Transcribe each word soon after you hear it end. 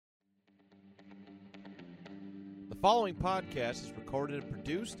following podcast is recorded and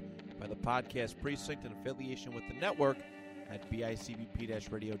produced by the Podcast Precinct in affiliation with the network at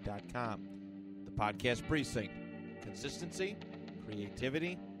bicbp-radio.com. The Podcast Precinct. Consistency,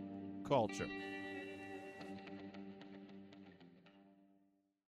 creativity, culture.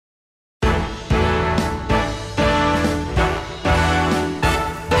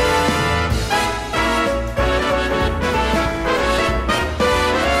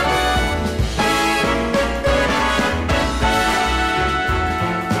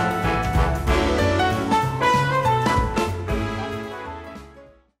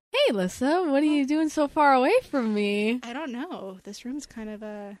 Alyssa, what are you doing so far away from me? I don't know. This room's kind of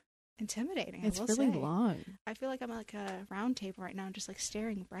intimidating. It's I will really say. long. I feel like I'm like a round table right now, just like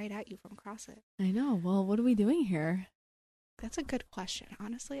staring right at you from across it. I know. Well, what are we doing here? That's a good question.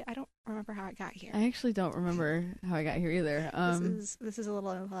 Honestly, I don't remember how I got here. I actually don't remember how I got here either. This is a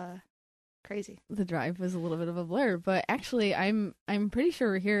little crazy. The drive was a little bit of a blur, but actually, I'm pretty sure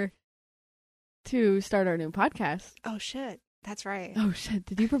we're here to start our new podcast. Oh shit. That's right. Oh shit!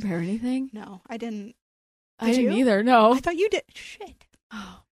 Did you prepare anything? No, I didn't. I didn't either. No. I thought you did. Shit.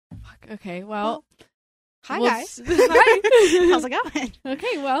 Oh, fuck. Okay. Well, hi guys. Hi. How's it going?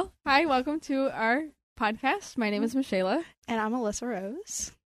 Okay. Well, hi. Welcome to our podcast. My name is Michaela, and I'm Alyssa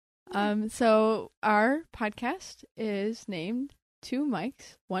Rose. So our podcast is named Two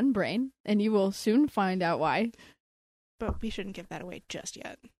Mics, One Brain, and you will soon find out why. But we shouldn't give that away just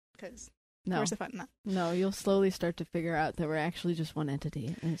yet, because. No. Where's the fun in that? No, you'll slowly start to figure out that we're actually just one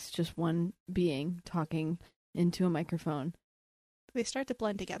entity, and it's just one being talking into a microphone. They start to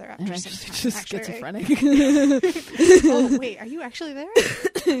blend together after and some time. Just schizophrenic. Oh, wait, are you actually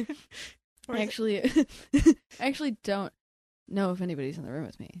there? I actually don't know if anybody's in the room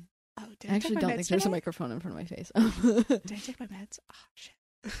with me. Oh, I actually don't think there's a microphone in front of my face. Did I take my meds? Oh, shit.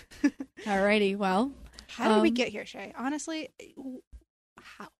 Alrighty, well. How did we get here, Shay? Honestly,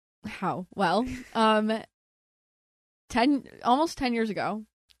 How? Well, almost 10 years ago.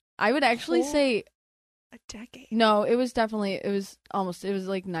 I would actually say a decade. No, it was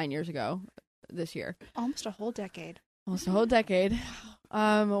like 9 years ago this year. Almost a whole decade. Almost a whole decade.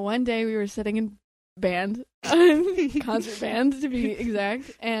 One day we were sitting in band, concert band to be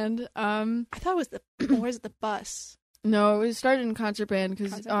exact, and I thought it was the bus. No, it started in concert band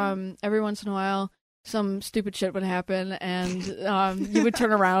because every once in a while some stupid shit would happen, and you would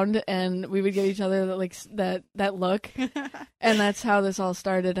turn around, and we would give each other that look, and that's how this all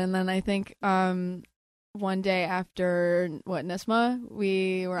started. And then I think one day after NISMA,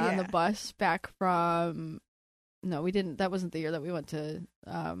 we were on the bus back from. No, we didn't. That wasn't the year that we went to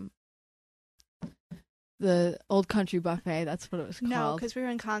the Old Country Buffet. That's what it was called. No, because we were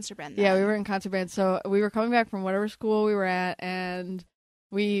in concert band then. Yeah, we were in concert band. So we were coming back from whatever school we were at, and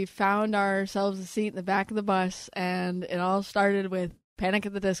we found ourselves a seat in the back of the bus, and it all started with Panic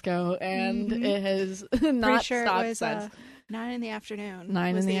at the Disco, and it has not stopped since. 9 in the afternoon.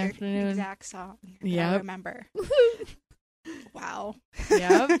 9 in the afternoon. Exact song. Yeah, I remember. Wow.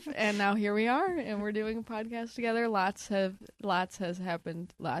 Yep. And now here we are, and we're doing a podcast together. Lots has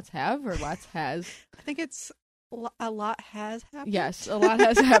happened. Lots has. I think it's a lot has happened. Yes, a lot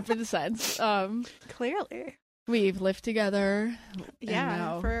has happened since. Clearly. We've lived together.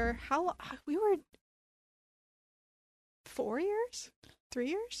 Yeah, for how long? We were 4 years? 3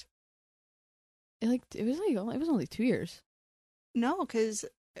 years? It was only 2 years. No, because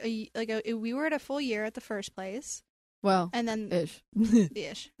we were at a full year at the first place. Well, and then ish.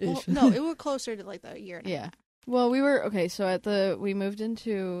 Well, no, it was closer to like the year and a half. Well, we were okay. So we moved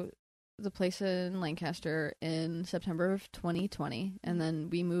into the place in Lancaster in September of 2020, and then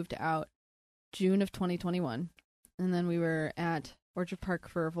we moved out June of 2021, and then we were at Orchard Park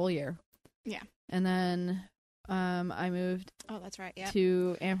for a full year. Yeah, and then I moved. Oh, that's right. Yeah,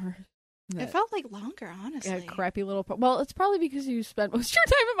 to Amherst. It felt like longer, honestly. Yeah, crappy little. Well, it's probably because you spent most of your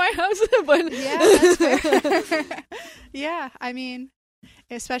time at my house. But yeah, that's fair. Yeah, I mean,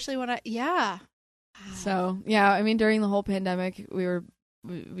 especially when So yeah, I mean, during the whole pandemic,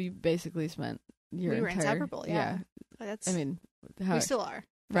 we basically spent we were inseparable. Yeah. We still are.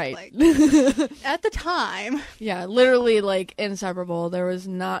 Right. Like, at the time. Yeah, literally like inseparable. There was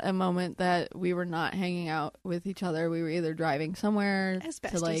not a moment that we were not hanging out with each other. We were either driving somewhere as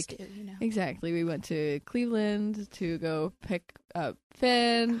best to as do, you know. Exactly. We went to Cleveland to go pick up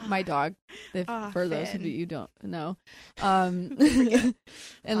Finn, my dog, for those of you who don't know. And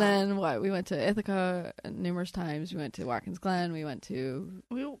then we went to Ithaca numerous times. We went to Watkins Glen. We went to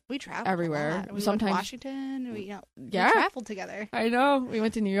we traveled everywhere. We sometimes went to Washington. We traveled together. I know. We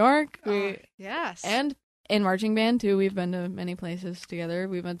went to New York. Yes. And in marching band too. We've been to many places together.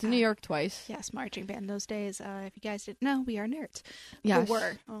 We went to New York twice. Yes, marching band those days. If you guys didn't know, we are nerds. Yes. Or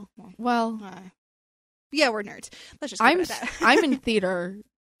were. Oh, Well, yeah, we're nerds. Let's just keep it at that. I'm in theater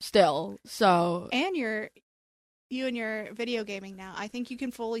still, so and you and your video gaming now. I think you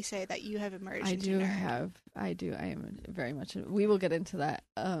can fully say that you have emerged. I into do nerd. have. I do. I am very much. We will get into that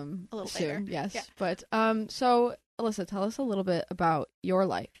a little soon. later. Yes, Yeah. but so Alyssa, tell us a little bit about your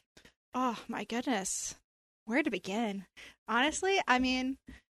life. Oh my goodness, where to begin? Honestly, I mean,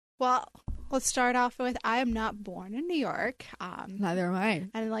 well, let's start off with I am not born in New York. Neither am I.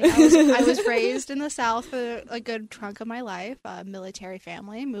 And like I was raised in the South for a good chunk of my life. Military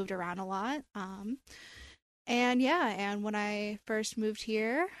family, moved around a lot. And when I first moved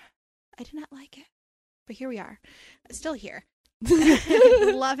here, I did not like it, but here we are, still here,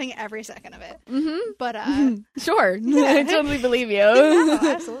 loving every second of it. Mm-hmm. But sure, yeah. I totally believe you. No,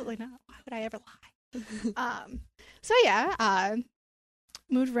 absolutely not. Why would I ever lie? So yeah,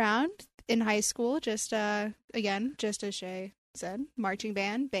 moved around in high school. Just again, just as Shay said, marching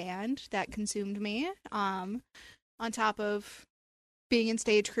band that consumed me. On top of being in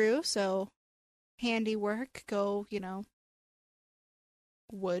stage crew, so handiwork,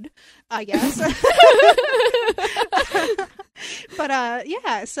 wood, I guess. But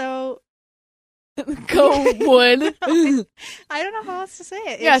yeah, so Go wood. I don't know how else to say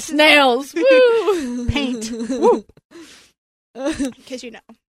it. Yes, nails. Woo. Paint. Woo. Because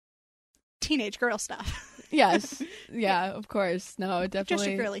teenage girl stuff. Yes. Yeah, of course. No, definitely. Just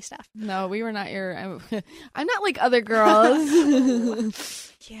your girly stuff. No, we were not your... I'm not like other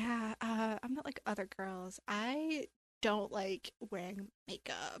girls. Yeah, I'm not like other girls. I don't like wearing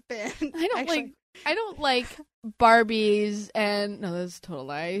makeup. And I don't like Barbies and... No, that's total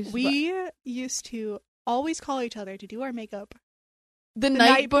lies. We used to always call each other to do our makeup the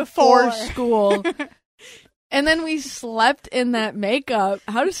night before school. And then we slept in that makeup.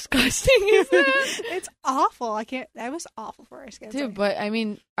 How disgusting is that? It's awful. That was awful for our skin. Dude, but I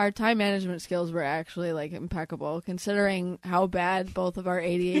mean, our time management skills were actually like impeccable considering how bad both of our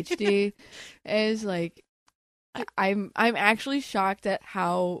ADHD is. Like, I'm actually shocked at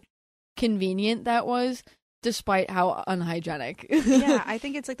how convenient that was, despite how unhygienic. Yeah, I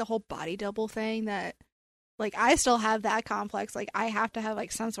think it's like the whole body double thing that, like, I still have that complex. Like, I have to have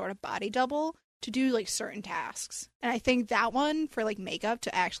like some sort of body double to do like certain tasks. And I think that one for like makeup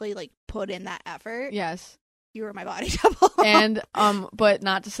to actually like put in that effort. Yes. You were my body double. And but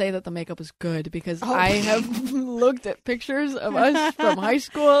not to say that the makeup was good, because I have looked at pictures of us from high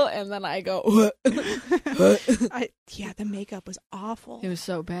school and then I go yeah, the makeup was awful. It was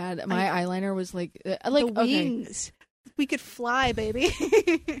so bad. My eyeliner was like the wings. We could fly, baby.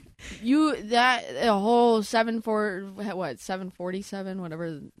 A whole 747,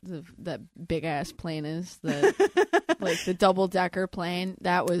 whatever that big ass plane is, like the double decker plane.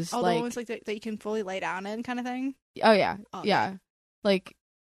 That was the ones like that you can fully lay down in, kind of thing. Oh yeah, yeah. Like,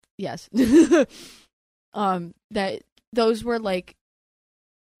 yes. That those were like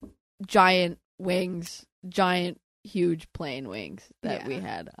giant wings, huge plane wings that we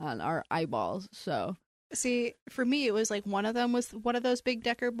had on our eyeballs. So. See, for me, it was like one of them was one of those big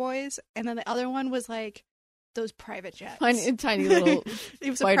decker boys, and then the other one was like those private jets. Tiny little.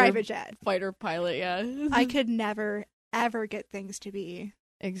 It was a private jet. Fighter pilot, yeah. I could never, ever get things to be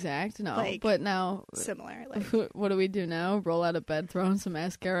exact. No, like, but now similar. Like, what do we do now? Roll out of bed, throw on some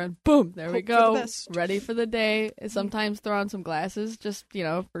mascara, and boom, there we go. Ready for the day. Sometimes throw on some glasses, just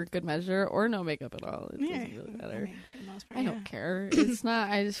for good measure, or no makeup at all. It doesn't really matter. I don't care. It's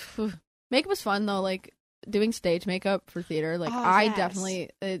not. Makeup was fun though. Like, doing stage makeup for theater, like I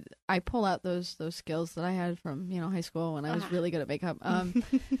definitely I pull out those skills that I had from high school when I was really good at makeup.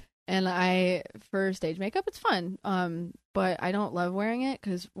 And for stage makeup, it's fun. But I don't love wearing it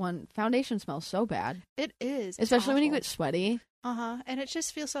because foundation smells so bad. It is, especially when you get sweaty. And it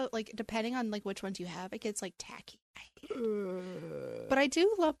just feels so, like, depending on like which ones you have, it gets like tacky. But I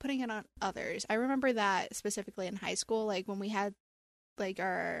do love putting it on others. I remember that specifically in high school, like when we had like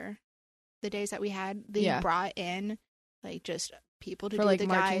the days that we had, they brought in like just people to for do like the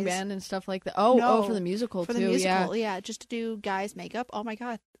marching guys. band and stuff like that. Oh, for the musical for too. The musical, yeah, just to do guys' makeup. Oh my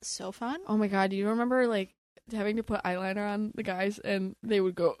god, so fun. Oh my god, do you remember like having to put eyeliner on the guys and they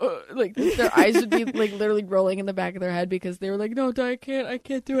would go like their eyes would be like literally rolling in the back of their head because they were like, no, I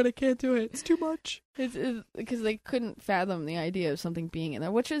can't do it. It's too much. It's because they couldn't fathom the idea of something being in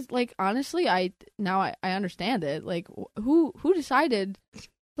there, which is like, honestly, I understand it. Like, who decided,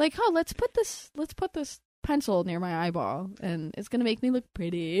 like, oh, let's put this pencil near my eyeball and it's gonna make me look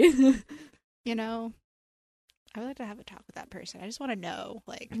pretty. I would like to have a talk with that person. I just want to know,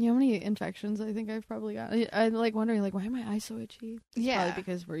 like, You know how many infections I think I've probably got? I'm like wondering, like, why are my eyes so itchy? It's yeah, probably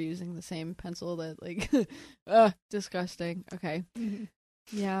because we're using the same pencil that, like, disgusting. Okay. Mhm.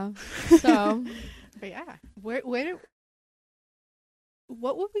 Yeah. So, But yeah, what were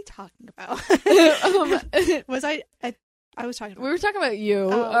we talking about? Was I was talking about we were talking about you.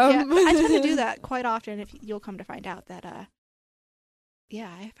 yeah, but I tend to do that quite often. If you'll come to find out that, yeah,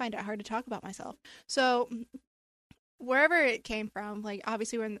 I find it hard to talk about myself. So wherever it came from, like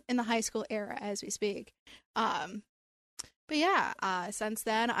obviously we're in the high school era as we speak. But yeah, since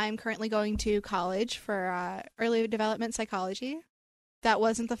then I'm currently going to college for early development psychology. That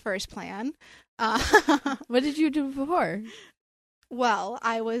wasn't the first plan. What did you do before? Well,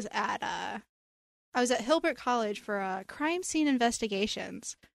 I was at Hilbert College for crime scene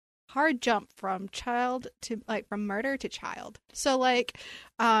investigations. Hard jump from from murder to child. So like,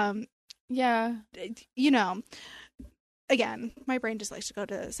 Yeah. you know, again, my brain just likes to go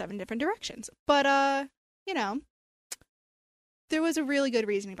to 7 different directions. But you know, there was a really good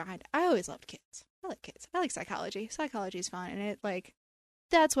reasoning behind it. I always loved kids. I like kids. I like psychology. Psychology is fun, and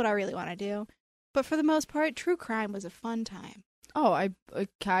that's what I really want to do. But for the most part, true crime was a fun time. Oh, I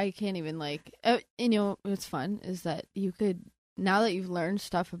can't even like. You know what's fun is that you could, now that you've learned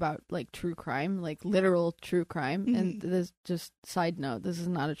stuff about like true crime, like literal true crime, and this just side note, this is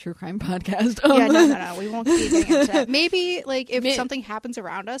not a true crime podcast. Yeah, no, we won't be getting into that. Maybe like if something happens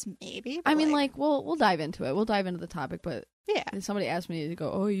around us, maybe. I mean, like we'll dive into it. We'll dive into the topic, but yeah. if somebody asked me to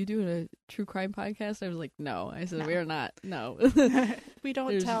go, "Oh, you doing a true crime podcast?" I was like, "No." I said, No. "We are not. No." We don't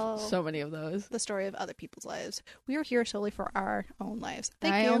There's tell so many of those. the story of other people's lives. We are here solely for our own lives.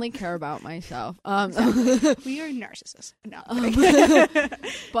 Thank I you. only care about myself. We are narcissists. No.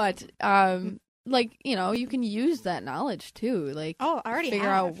 But like, you know, you can use that knowledge too. Like, Oh, I already figure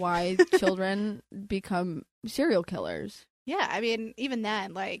have. out why children become serial killers. Yeah, I mean, even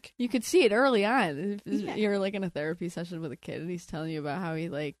then, like, You could see it early on. If Yeah. you're like in a therapy session with a kid and he's telling you about how he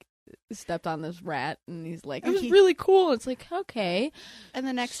like stepped on this rat and he's like, it was really cool. It's like, okay. and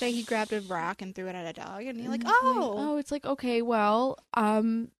the next day he grabbed a rock and threw it at a dog, and you're like, And it's oh, it's like, okay, well,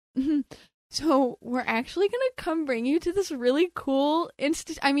 so we're actually gonna come bring you to this really cool this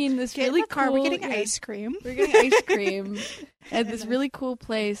get really in the car. cool. We're getting yeah. ice cream. We're getting ice cream at this really cool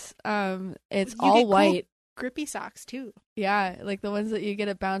place. It's all get cool white. Grippy socks too. Yeah, like the ones that you get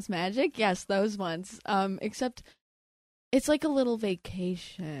at Bounce Magic. Yes, those ones. Except it's like a little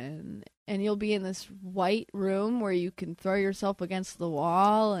vacation, and you'll be in this white room where you can throw yourself against the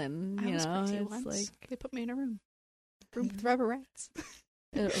wall, and I you was know, crazy it's once. like They put me in a room with rubber rats.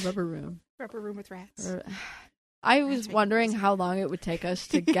 a rubber room. Rubber room with rats. I was That's wondering crazy. how long it would take us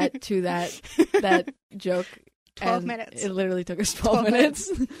to get to that joke. 12 and minutes. It literally took us 12 minutes.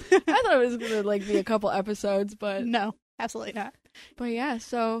 I thought it was gonna like be a couple episodes, but No, absolutely not. yeah.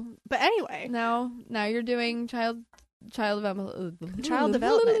 So But anyway, now you're doing child development. Child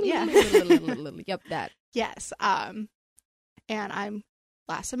development, yeah. Yep, that. yes. And I'm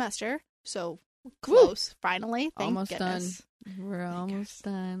last semester, so close. Finally, thank Almost goodness. done. We're almost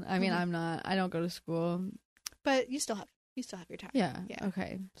done. I mean, Mhm. I'm not. I don't go to school. But you still have your time. Yeah. Yeah.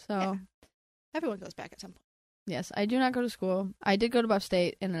 Okay. So. Yeah. Everyone goes back at some point. Yes, I do not go to school. I did go to Buff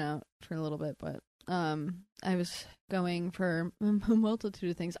State in and out for a little bit, but I was going for a multitude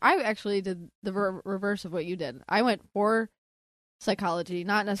of things. I actually did the reverse of what you did. I went for psychology,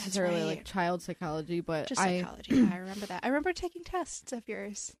 not necessarily like right. child psychology, but Just psychology. I remember that. I remember taking tests of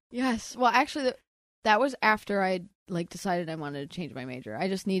yours. Yes. Well, actually, that was after I like decided I wanted to change my major. I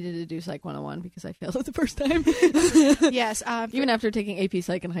just needed to do Psych 101 because I failed it the first time. Yes. Even after taking AP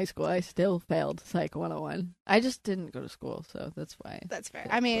Psych in high school, I still failed Psych 101. I just didn't go to school, so that's why. That's fair.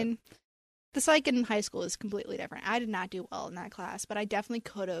 I mean, the psych in high school is completely different. I did not do well in that class, but I definitely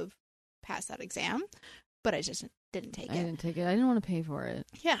could have passed that exam, but I just didn't take it. I didn't take it. I didn't want to pay for it.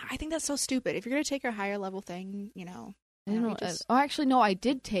 Yeah, I think that's so stupid. If you're going to take a higher level thing, you know. I didn't you know. just- Oh, actually, no. I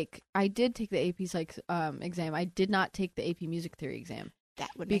did take the AP Psych exam. I did not take the AP Music Theory exam that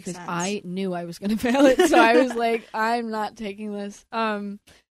would make because sense. I knew I was going to fail it. So I was like, I'm not taking this.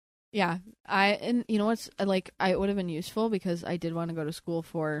 Yeah. And you know what's like? It would have been useful because I did want to go to school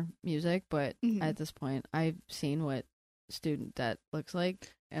for music, but Mhm. at this point, I've seen what student debt looks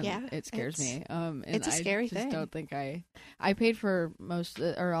like. And Yeah, it scares me. And it's a scary I just thing. don't think I paid for most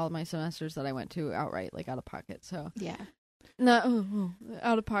or all of my semesters that I went to outright, like out of pocket. So Yeah. no,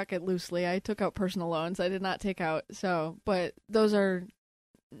 out of pocket loosely. I took out personal loans. I did not take out. So, but those are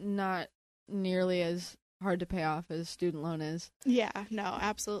not nearly as hard to pay off as student loan is. Yeah, no,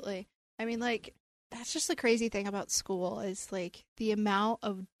 absolutely. I mean, like, that's just the crazy thing about school is, like, the amount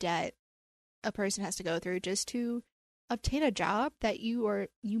of debt a person has to go through just to obtain a job that you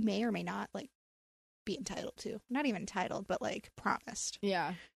may or may not like be entitled to. Not even entitled, but like promised.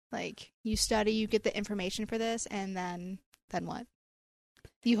 Yeah. Like you study, you get the information for this, and then what?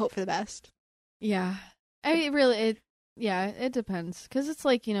 You hope for the best. Yeah. I mean, it depends. Because it's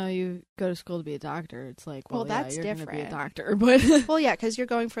like, you go to school to be a doctor. It's like, well that's you're different. going to be a doctor. But well, yeah, because you're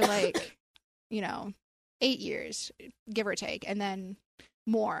going for like, 8 years, give or take, and then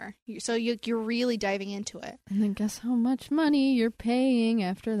more. So you're really diving into it. And then guess how much money you're paying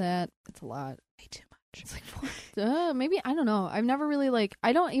after that? It's a lot. Way too much. It's like, what? Maybe, I don't know. I've never really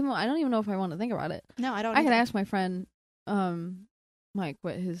I don't even know if I want to think about it. No, I don't. I could ask my friend, Mike,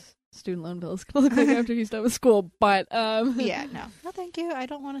 what his student loan bill is going to look like after he's done with school. But yeah, no, thank you. I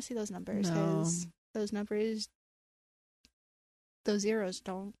don't want to see those numbers because those numbers, those zeros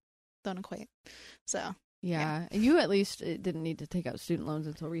don't equate. So yeah, you at least didn't need to take out student loans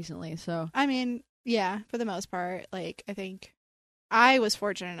until recently. So I mean, yeah, for the most part, like I think I was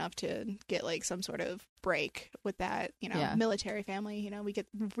fortunate enough to get like some sort of break with that, military family. We get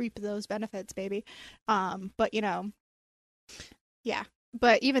reap those benefits, baby. But yeah.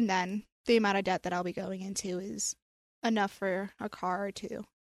 But even then, the amount of debt that I'll be going into is enough for a car or two.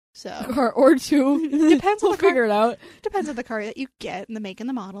 So a car or two. Depends on we'll the car. Figure it out. Depends on the car that you get and the make and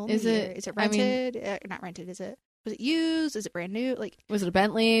the model. And is the it year. Is it rented? Not rented. Was it used? Is it brand new? Like, was it a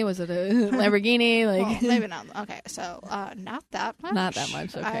Bentley? Was it a Lamborghini? Like, well, maybe not. Okay, so not that much. Not that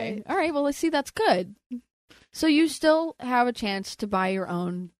much. Okay. All right. Well, let's see. That's good. So you still have a chance to buy your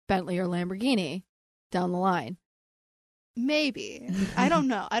own Bentley or Lamborghini down the line. Maybe. I don't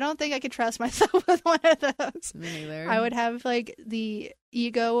know. I don't think I could trust myself with one of those. Me neither. I would have like the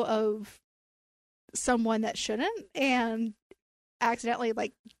ego of someone that shouldn't and accidentally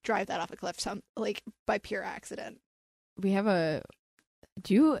like drive that off a cliff like by pure accident. We have I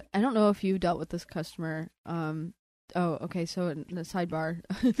don't know if you dealt with this customer. Okay, so in the sidebar.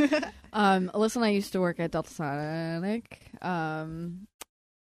 Alyssa and I used to work at Delta Sonic.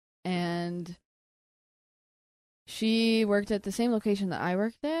 And she worked at the same location that I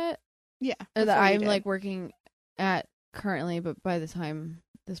worked at. Yeah. That I'm like working at currently, but by the time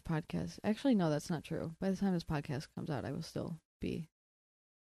this podcast, actually no, that's not true. By the time this podcast comes out, I will still be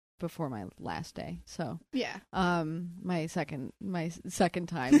before my last day. So yeah. My second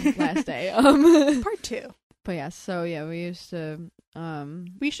time last day. Part 2. But yeah, so yeah, we used to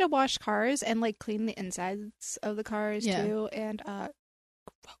we should wash cars and like clean the insides of the cars too, and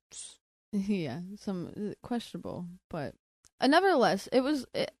gross. Yeah, some questionable, but nevertheless, it was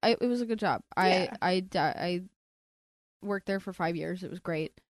a good job. Yeah. I worked there for 5 years. It was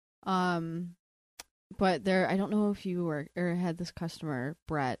great. But I don't know if you had this customer,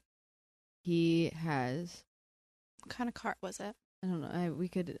 Brett. He has. What kind of car was it? I don't know. We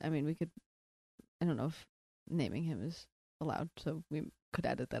could. I don't know if naming him is allowed, so we could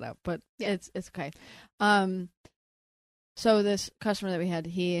edit that out. But yeah. It's okay. So this customer that we had,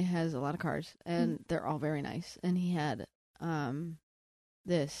 he has a lot of cars, and they're all very nice. And he had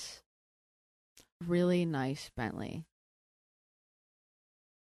this really nice Bentley.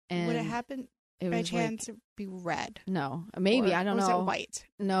 And would it happen by chance to be red? No, maybe, I don't know. Was it white?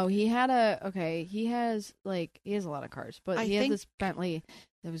 No, he had he has a lot of cars, but he had this Bentley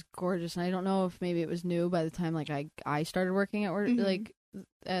that was gorgeous, and I don't know if maybe it was new by the time I started working at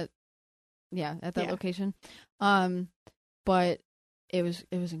at that location. But it was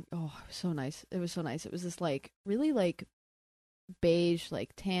so nice. It was so nice. It was this really beige,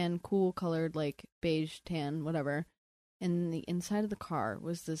 tan, cool colored, beige tan, whatever. And the inside of the car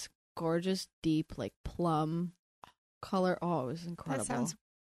was this gorgeous, deep, plum color. Oh, it was incredible. That sounds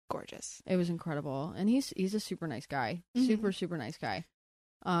gorgeous. It was incredible. And he's a super nice guy. Super, super nice guy.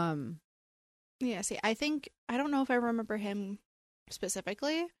 Yeah, see, I don't know if I remember him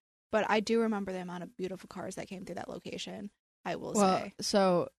specifically, but I do remember the amount of beautiful cars that came through that location, I will say.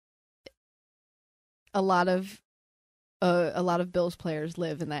 So a lot of Bills players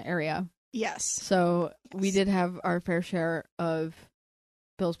live in that area. Yes. So we did have our fair share of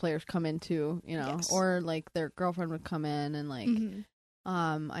Bills players come in too, or their girlfriend would come in and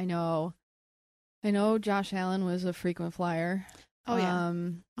I know Josh Allen was a frequent flyer. Oh yeah.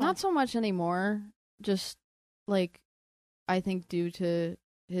 Not so much anymore. Just I think due to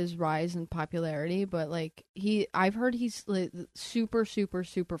his rise in popularity, but I've heard he's super, super,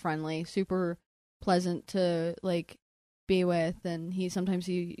 super friendly, super pleasant to be with, and he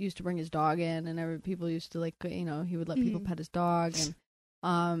used to bring his dog in, and people used to he would let people pet his dog,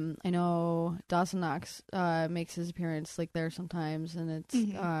 and I know Dawson Knox makes his appearance there sometimes, and it's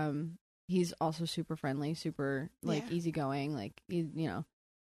he's also super friendly, super easygoing,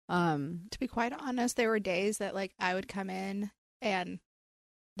 To be quite honest, there were days that like I would come in and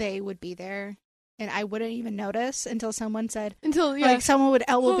they would be there and I wouldn't even notice until someone said, like someone would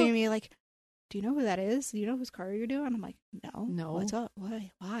elbow me like, do you know who that is? Do you know whose car you're doing? I'm like, no. What's up?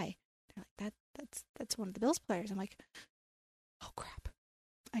 Why? They're like, that's one of the Bills players. I'm like, oh crap,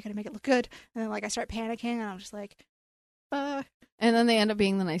 I gotta make it look good. And then like I start panicking and I'm just like, And then they end up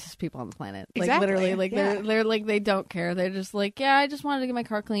being the nicest people on the planet. Like exactly. literally, like they're like, they don't care. They're just like, yeah, I just wanted to get my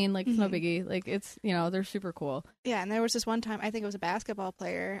car clean. Like it's no biggie. Like it's, they're super cool. Yeah. And there was this one time, I think it was a basketball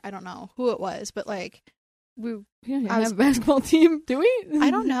player. I don't know who it was, but like we have a basketball team. Do we? I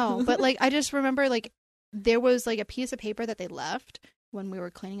don't know. But like, I just remember like there was like a piece of paper that they left when we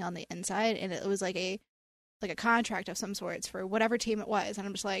were cleaning on the inside. And it was like a contract of some sorts for whatever team it was. And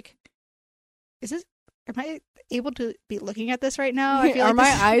I'm just like, am I able to be looking at this right now? I feel Are my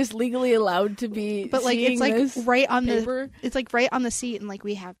eyes legally allowed to be? But like it's like right on paper? It's like right on the seat, and like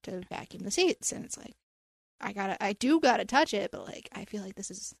we have to vacuum the seats, and it's like I do gotta touch it, but like I feel like this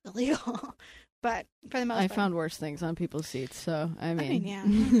is illegal. But for the most part, I found worse things on people's seats. So I mean yeah,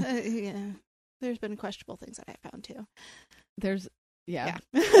 there's been questionable things that I found too. There's. Yeah.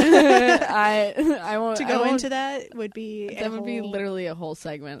 I won't into that would be be literally a whole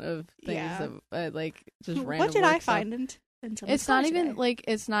segment of things that like just random. What did I find in it's not even like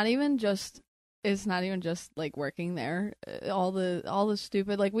it's not even just like working there. All the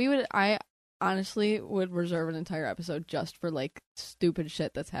stupid like I honestly would reserve an entire episode just for like stupid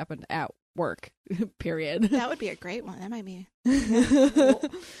shit that's happened at work. Period. That would be a great one. That might be.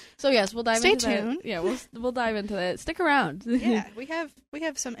 So yes, we'll dive Stay into tuned. that. Yeah, we'll dive into that. Stick around. Yeah, we have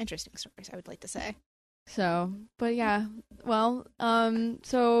some interesting stories, I would like to say. So, but yeah, well,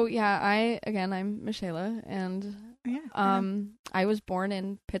 so yeah, I'm Michaela, and I was born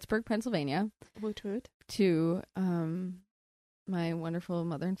in Pittsburgh, Pennsylvania, woot woot, to my wonderful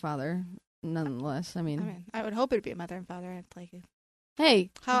mother and father. Nonetheless, I mean, I would hope it'd be a mother and father. I'd like it.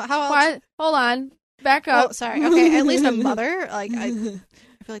 Hey, how else? Hold on, back up. Oh, sorry. Okay, at least a mother. Like I feel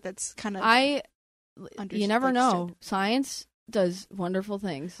like that's kind of you never know. Science does wonderful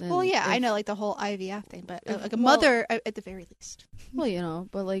things. And well, yeah, I know, like the whole IVF thing, but like a mother at the very least. Well,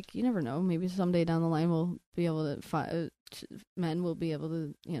 but like you never know. Maybe someday down the line we'll be able to men will be able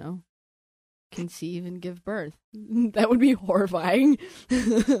to, conceive and give birth. That would be horrifying.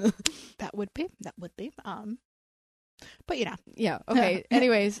 That would be. But yeah. Okay.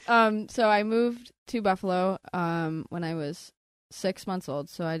 Anyways, so I moved to Buffalo when I was 6 months old,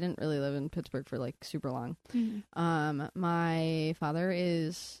 so I didn't really live in Pittsburgh for like super long. Mm-hmm. My father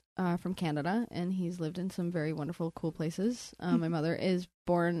is from Canada, and he's lived in some very wonderful, cool places. My mother is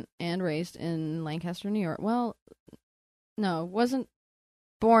born and raised in Lancaster, New York. Well, no, wasn't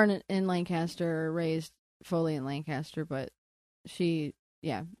born in Lancaster, raised fully in Lancaster, but she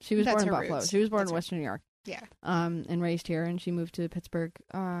was born in Buffalo. Roots. She was born in Western New York. Yeah. And raised here, and she moved to Pittsburgh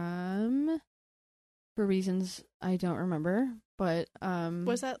for reasons I don't remember, but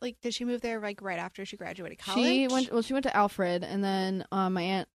was that like, did she move there like right after she graduated college? She went to Alfred, and then my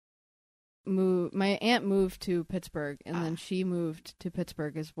aunt moved to Pittsburgh, and then she moved to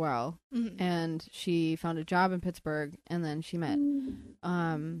Pittsburgh as well. Mm-hmm. And she found a job in Pittsburgh, and then she met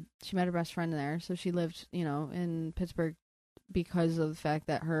her best friend there, so she lived in Pittsburgh because of the fact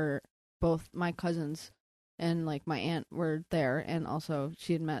that both my cousins and like my aunt were there, and also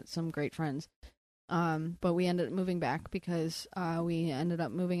she had met some great friends. But we ended up moving back because we ended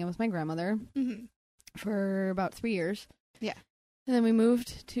up moving in with my grandmother for about 3 years. Yeah. And then we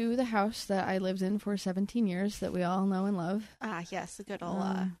moved to the house that I lived in for 17 years that we all know and love. Ah, yes, the good old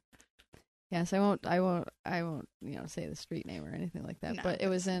yes, I won't say the street name or anything like that. No, but it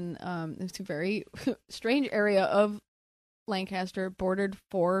was in it's a very strange area of Lancaster, bordered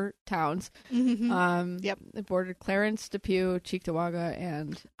 4 towns. Yep. It bordered Clarence, Depew, Cheektowaga,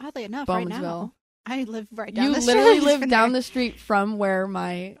 and oddly enough, Bowmansville. Right now, I live right down the street. You literally live down the street from where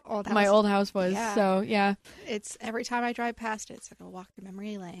my old house was. Yeah. So, yeah. It's every time I drive past it, it's like a walk to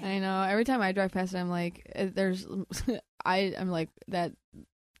memory lane. I know. Every time I drive past it, I'm like, I'm like, that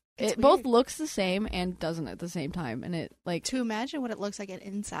it both looks the same and doesn't at the same time. And it, like. To imagine what it looks like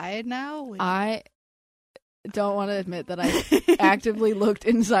inside now. I don't want to admit that I actively looked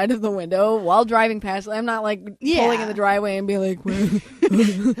inside of the window while driving past. I'm not like pulling in the driveway and be like, what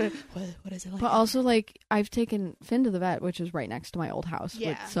is it like? But also, like, I've taken Finn to the vet, which is right next to my old house.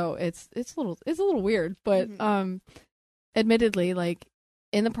 Yeah. So it's a little weird, but admittedly, like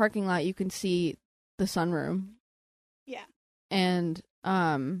in the parking lot, you can see the sunroom. Yeah. And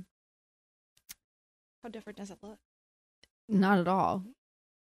how different does it look? Not at all.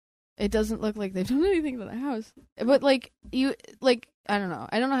 it doesn't look like they've done anything to the house. But like you, like I don't know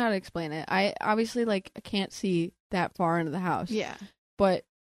how to explain it. I obviously like I can't see that far into the house. Yeah. But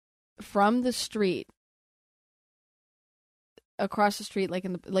from the street, across the street, like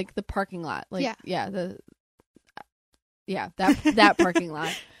in the parking lot, like that parking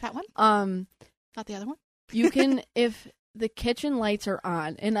lot. That one? Not the other one? You can, if the kitchen lights are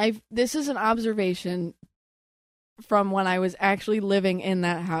on, and this is an observation from when I was actually living in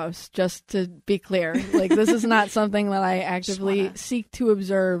that house, just to be clear. Like, this is not something that I actively seek to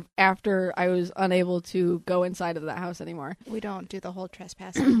observe after I was unable to go inside of that house anymore. We don't do the whole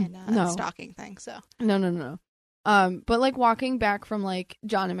trespassing and stalking thing, so. No. But like walking back from like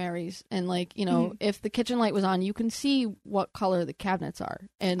John and Mary's, and like, you know, if the kitchen light was on, you can see what color the cabinets are.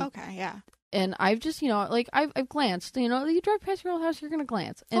 And okay, yeah. And I've just, you know, like I've glanced, you know, you drive past your old house, you're going to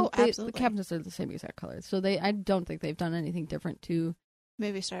glance. And absolutely. The cabinets are the same exact color. So I don't think they've done anything different to.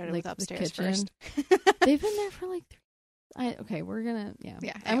 Maybe started like, with upstairs the kitchen. first. They've been there for like we're going to,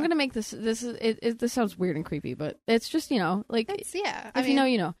 yeah. I'm going to make this sounds weird and creepy, but it's just, you know, like. It's, yeah. If you know,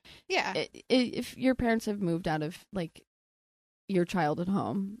 you know. Yeah. If your parents have moved out of like your childhood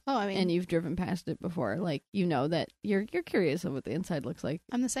home, and you've driven past it before, like, you know that you're curious of what the inside looks like.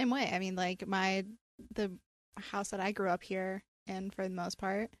 I'm the same way. I mean, like the house that I grew up here in, for the most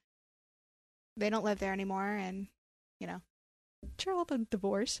part, they don't live there anymore, and you know, all the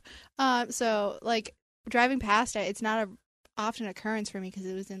divorce. So like driving past it, it's not a often occurrence for me because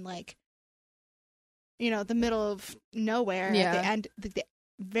it was in like, you know, the middle of nowhere at the end, the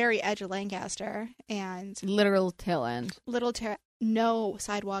very edge of Lancaster, and literal tail end. No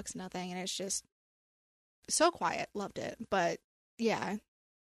sidewalks, nothing, and it's just so quiet. Loved it. But yeah,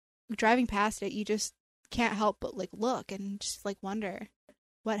 driving past it, you just can't help but like look and just like wonder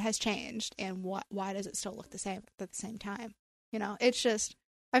what has changed and why does it still look the same at the same time. You know, it's just,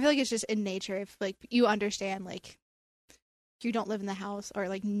 I feel like it's just in nature. If like you understand, like you don't live in the house, or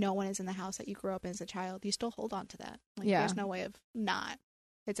like no one is in the house that you grew up in as a child, you still hold on to that. Like there's no way of not.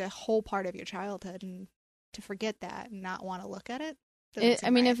 It's a whole part of your childhood, and to forget that and not want to look at it. I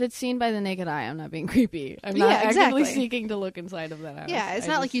mean, if it's seen by the naked eye, I'm not being creepy. I'm not actively seeking to look inside of that house. Yeah, it's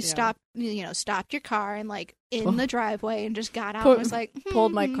not like you stopped your car and like in the driveway and just got out and was like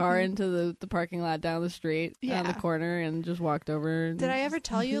pulled my car into the parking lot down the street on the corner and just walked over. Did I ever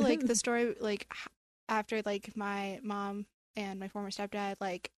tell you like the story like after like my mom and my former stepdad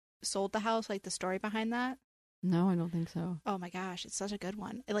like sold the house, like the story behind that? No, I don't think so. Oh my gosh, it's such a good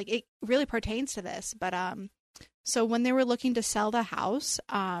one. Like it really pertains to this, but so when they were looking to sell the house,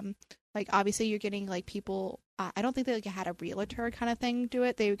 like obviously you're getting like people. I don't think they like had a realtor kind of thing do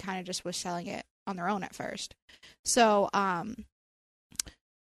it. They kind of just was selling it on their own at first. So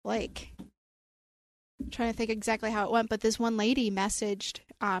like I'm trying to think exactly how it went, but this one lady messaged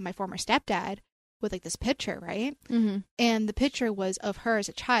my former stepdad with like this picture, right? Mm-hmm. And the picture was of her as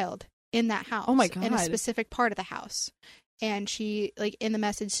a child in that house. Oh my God. In a specific part of the house. And she, like, in the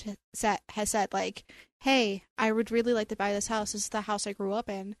message has said, like, hey, I would really like to buy this house. This is the house I grew up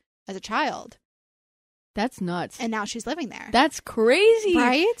in as a child. That's nuts. And now she's living there. That's crazy.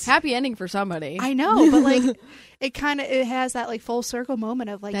 Right? Happy ending for somebody. I know, but, like, it has that, like, full circle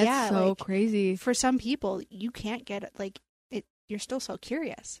moment of, like, that's so like, crazy. For some people, you can't get it, like, you're still so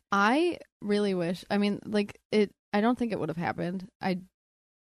curious. I really wish, I mean, like, I don't think it would have happened.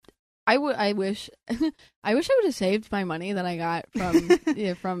 I wish I would have saved my money that I got from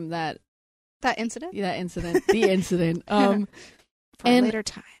from that incident. The incident. For a later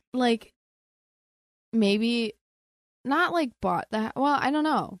time. Like maybe not like bought that. Well, I don't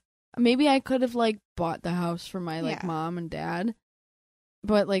know. Maybe I could have like bought the house for my like mom and dad.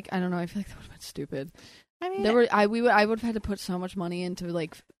 But like I don't know. I feel like that would have been stupid. I mean, I would have had to put so much money into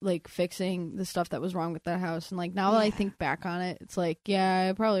like fixing the stuff that was wrong with that house, and like now that I think back on it, it's like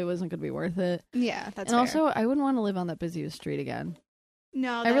it probably wasn't gonna be worth it. Yeah, that's and also I wouldn't want to live on that busiest street again.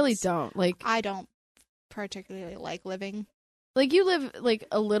 No, I really don't. Like I don't particularly like living. Like you live like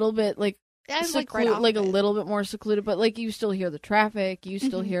a little bit like a little bit more secluded, but like you still hear the traffic. You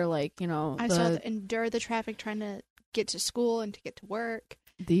still hear like I still have to endure the traffic trying to get to school and to get to work.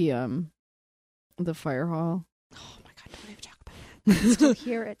 The fire hall. Oh my God, don't even talk about it. I can still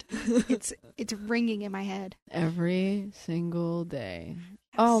hear it. It's ringing in my head. Every single day. Yes.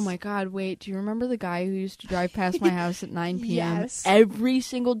 Oh my God, wait. Do you remember the guy who used to drive past my house at 9 p.m. Yes. every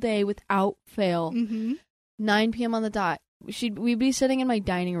single day without fail? Mm-hmm. 9 p.m. on the dot. We'd be sitting in my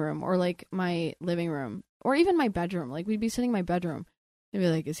dining room or like my living room or even my bedroom. Like we'd be sitting in my bedroom. They'd be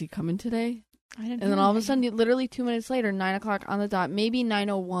like, is he coming today? And then all of a sudden, literally 2 minutes later, 9 o'clock on the dot, maybe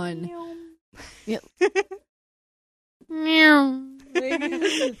 9:01. Yep.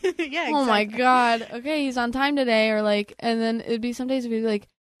 Yeah, exactly. Oh my god. Okay, he's on time today, or like, and then it'd be some days it'd be like,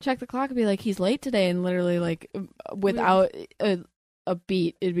 check the clock and be like, he's late today, and literally like without a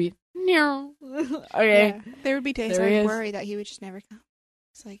beat, it'd be no. Okay. Yeah. There would be days There I he would is. worry that he would just never come.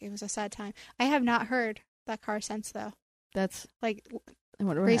 It's like, it was a sad time. I have not heard that car since, though. That's Like,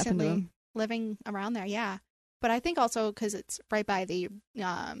 whatever happened to recently him. living around there, yeah. But I think also because it's right by the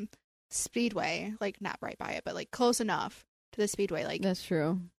speedway, like not right by it, but like close enough to the speedway. Like That's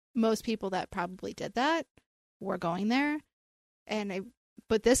true. most people that probably did that were going there,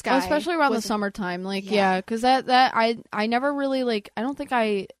 but this guy, Well, especially around the wasn't- summertime, like Yeah. because that I never really like. I don't think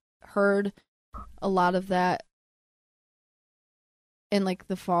I heard a lot of that in like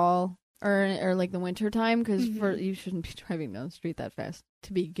the fall or like the winter time, because Mhm. you shouldn't be driving down the street that fast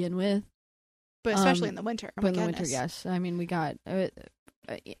to begin with. but especially um, in the winter. Oh But my in the winter, goodness. yes. I mean, we got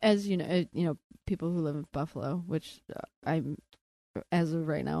as you know, people who live in Buffalo, which I'm as of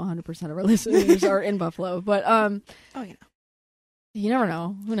right now, 100% of our listeners are in Buffalo. But Oh, you never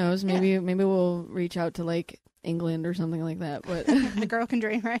know. Who knows? Maybe we'll reach out to like England or something like that. But a girl can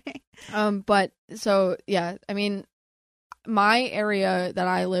dream, right? but so yeah, I mean, my area that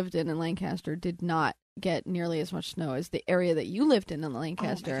I lived in Lancaster did not get nearly as much snow as the area that you lived in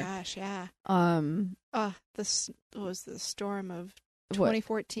Lancaster. Oh my gosh, yeah. This was the storm of What?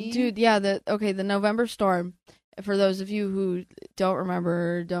 2014. Dude, yeah, the November storm. For those of you who don't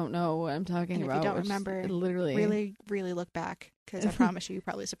remember, don't know what I'm talking And if you about. don't which remember, literally, really, really look back, because I promise you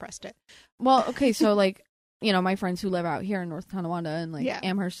probably suppressed it. Well, okay, so like, my friends who live out here in North Tonawanda and like Yeah.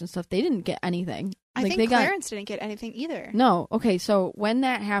 Amherst and stuff, they didn't get anything. I Like, think they got Clarence didn't get anything either. no. Okay, so when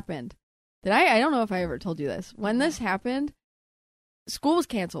that happened, I don't know if I ever told you this. When this happened, school was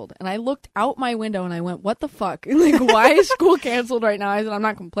canceled, and I looked out my window and I went, "What the fuck? Like, why is school canceled right now?" I said, "I'm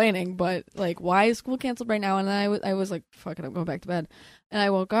not complaining, but like, why is school canceled right now?" And then I was like, "Fuck it, I'm going back to bed." And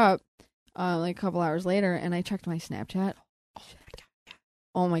I woke up like a couple hours later, and I checked my Snapchat.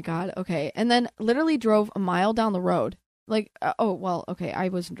 Oh my god. Okay, and then literally drove a mile down the road. Like, okay, I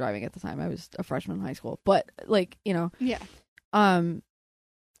wasn't driving at the time. I was a freshman in high school, but like, Yeah.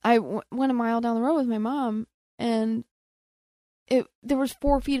 I went a mile down the road with my mom, and there was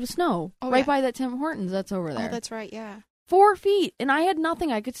 4 feet of snow right by that Tim Hortons that's over there. Oh, that's right, yeah. 4 feet, and I had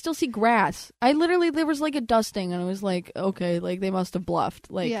nothing. I could still see grass. There was like a dusting, and I was like, okay, like they must have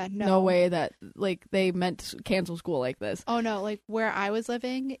bluffed. Like, Yeah, no no. way that like they meant to cancel school like this. Oh, no, like where I was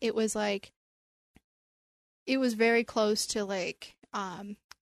living, it was very close to like,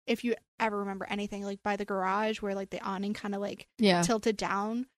 if you ever remember anything, like by the garage where like the awning kind of like Yeah. tilted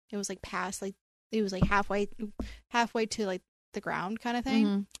down. It was like past, like, it was like halfway to like the ground kind of thing.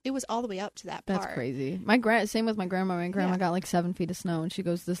 Mhm. It was all the way up to that That's part. crazy. Same with my grandma. My grandma Yeah. got like 7 feet of snow, and she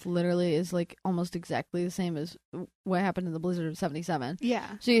goes, "This literally is like almost exactly the same as what happened in the blizzard of '77."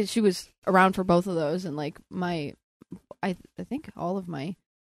 Yeah. She was around for both of those, and like I think all of my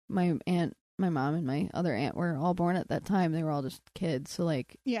aunt, my mom, and my other aunt were all born at that time. They were all just kids, so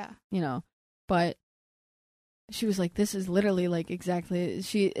like Yeah. But she was like, "This is literally like exactly."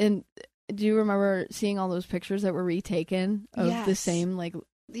 And do you remember seeing all those pictures that were retaken of the Yes. same like?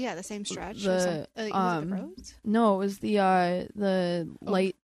 Yeah, the same stretch. The, or something. Like, was it the roads? No, it was the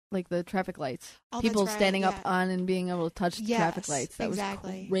light, like the traffic lights. Oh, that's People right, standing up yeah. on and being able to touch the traffic Yes, lights. That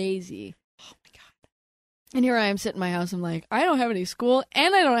exactly. was crazy. Oh my god. And here I am sitting in my house. I'm like, I don't have any school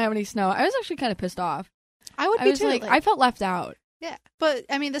and I don't have any snow. I was actually kind of pissed off. I would I be was too. like, I felt left out. yeah, but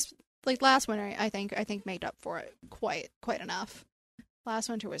I mean, this like last winter, I think made up for it quite enough. Last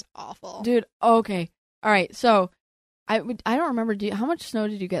winter was awful. Dude, okay. All right. So I don't remember. How much snow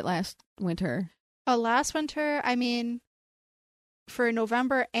did you get last winter? Last winter, I mean, for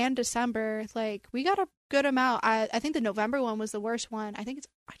November and December, like we got a good amount. I think the November one was the worst one. I think it's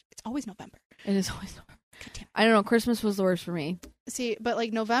always November. It is always November. God damn. I don't know. Christmas was the worst for me. See, but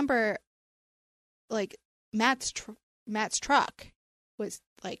like November, like Matt's truck was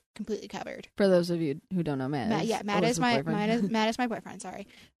like completely covered. For those of you who don't know, Matt Matt is my boyfriend. Sorry,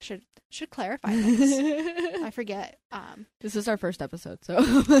 should clarify this. I forget. This is our first episode, so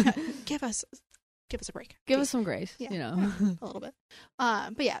Give us a break. give us some grace. Yeah. A little bit.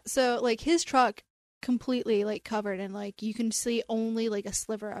 But yeah, so like his truck completely like covered, and like you can see only like a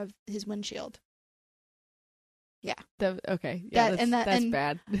sliver of his windshield. Okay. Yeah, that's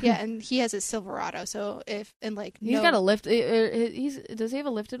bad. Yeah, and he has a Silverado, so he's got a lift. Does he have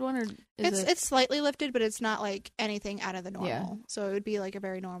a lifted one, or it's slightly lifted, but it's not like anything out of the normal. Yeah. So it would be like a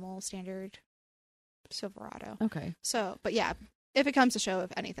very normal standard Silverado. Okay. So, but yeah, if it comes to show,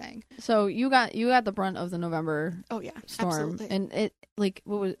 if anything. So you got the brunt of the November storm, absolutely. and it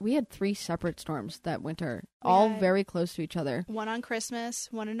we had 3 separate storms that winter, all very close to each other. One on Christmas,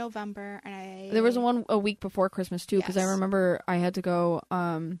 one in November, and there was one a week before Christmas too, because I remember I had to go.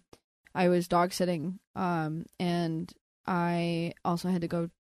 I was dog sitting, and I also had to go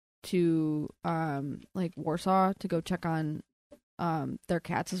to Warsaw to go check on their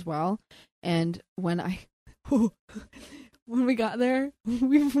cats as well. And when we got there,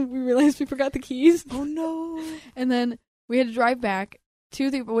 we realized we forgot the keys. Oh no! And then we had to drive back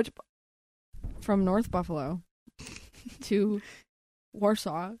from North Buffalo to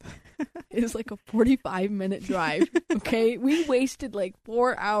Warsaw is like a 45-minute drive. Okay, we wasted like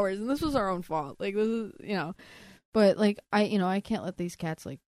 4 hours, and this was our own fault. Like, this is, but like I can't let these cats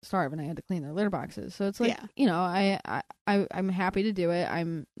like starve, and I had to clean their litter boxes. So it's like, I'm happy to do it.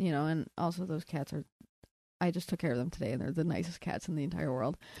 I'm, and also those cats are, I just took care of them today, and they're the nicest cats in the entire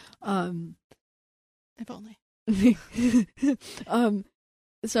world. If only.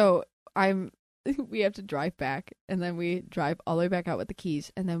 So we have to drive back, and then we drive all the way back out with the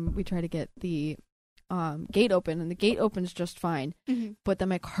keys, and then we try to get the gate open, and the gate opens just fine, but then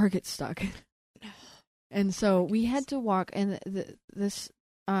my car gets stuck. And so we had to walk, and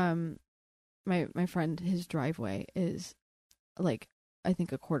my friend, his driveway is like, I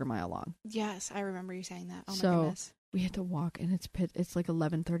think, a quarter mile long. Yes, I remember you saying that. Oh my goodness. We had to walk, and it's like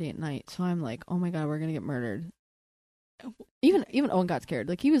 11:30 at night. So I'm like, oh my God, we're gonna get murdered. Even Owen got scared.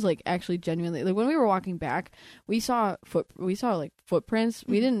 Like, he was like actually genuinely, like, when we were walking back, we saw like footprints.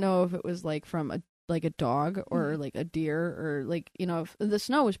 We didn't know if it was like from a dog or like a deer, or like, if the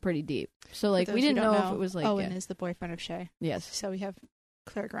snow was pretty deep. So like, we didn't know if it was like Owen is the boyfriend of Shay. Yes. So we have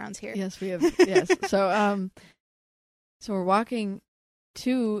clear grounds here. Yes, we have. Yes. So we're walking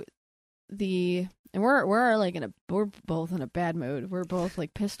to and we're like we're both in a bad mood. We're both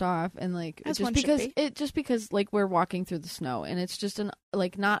like pissed off, and like just because like we're walking through the snow, and it's just an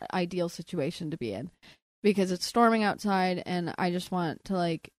like not ideal situation to be in, because it's storming outside, and I just want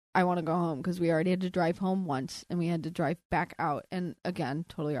to I want to go home, because we already had to drive home once, and we had to drive back out, and again,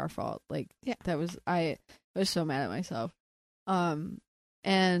 totally our fault. Like, I was so mad at myself.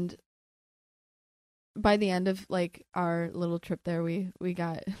 And by the end of like our little trip there, we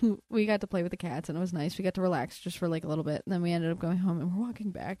got to play with the cats, and it was nice. We got to relax just for like a little bit, and then we ended up going home, and we're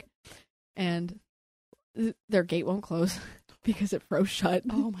walking back, and their gate won't close because it froze shut.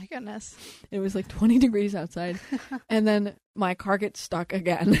 Oh my goodness. It was like 20 degrees outside, and then my car gets stuck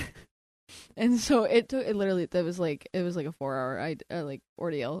again. And so it was like a 4-hour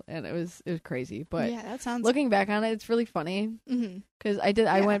ordeal, and it was crazy. But yeah, that sounds, looking back on it, it's really funny, because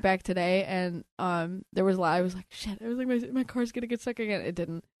I went back today, and there was a lot. I was like, shit, I was like, my car's gonna get stuck again. It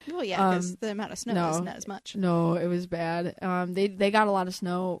didn't. Well, yeah, because the amount of snow isn't as much. No, it was bad. They got a lot of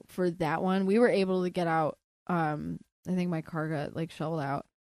snow for that one. We were able to get out. I think my car got like shoveled out.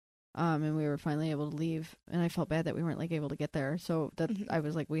 And we were finally able to leave, and I felt bad that we weren't like able to get there. So that I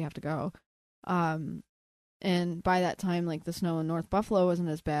was like, we have to go. And by that time, like, the snow in North Buffalo wasn't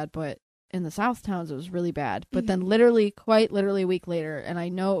as bad, but in the South towns it was really bad. But then quite literally a week later, and I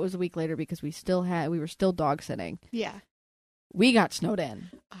know it was a week later because we were still dog sitting. Yeah. We got snowed in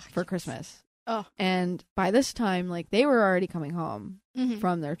for Christmas. Oh. And by this time, like, they were already coming home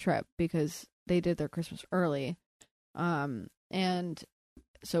from their trip because they did their Christmas early. And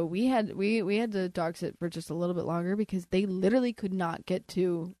so we had to dog sit for just a little bit longer because they literally could not get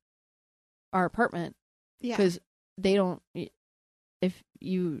to our apartment. Yeah. Because they don't, if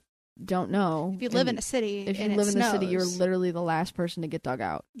you don't know. If you live in a city, you're literally the last person to get dug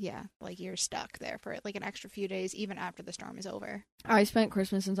out. Yeah. Like, you're stuck there for like an extra few days, even after the storm is over. I spent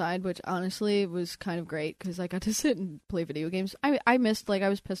Christmas inside, which honestly was kind of great because I got to sit and play video games. I missed, like, I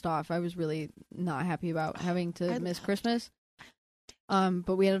was pissed off. I was really not happy about having to miss Christmas.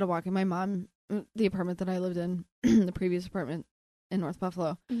 But we ended up walking. My mom, the apartment that I lived in, the previous apartment in North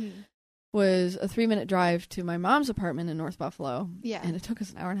Buffalo, was a 3-minute drive to my mom's apartment in North Buffalo. Yeah. And it took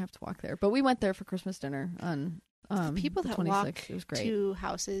us an hour and a half to walk there. But we went there for Christmas dinner on people the that 26th. walk it was great. To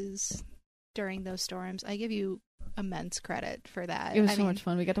houses during those storms, I give you immense credit for that. It was so much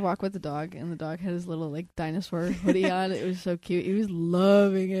fun. We got to walk with the dog, and the dog had his little like dinosaur hoodie on. It was so cute. He was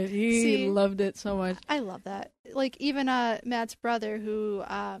loving it. He loved it so much. I love that. Like, even Matt's brother, who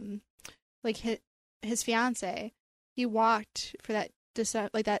like his fiance, he walked for that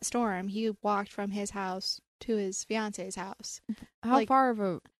that storm. He walked from his house to his fiance's house. How far of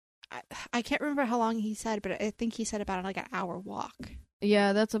a? I can't remember how long he said, but I think he said about like an hour walk.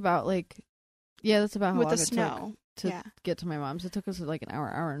 Yeah, that's about how with long the snow. to get to my mom's. It took us like an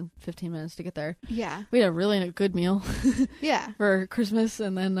hour and 15 minutes to get there. Yeah. We had a really good meal. Yeah. For Christmas,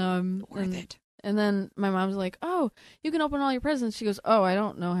 and then Worth it. And then my mom's like, "Oh, you can open all your presents." She goes, "Oh, I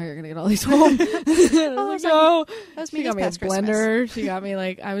don't know how you're gonna get all these home." No, that was me she got me a past blender. Christmas. She got me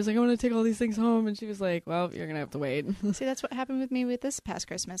I was like, "I want to take all these things home," and she was like, "Well, you're gonna have to wait." See, that's what happened with me with this past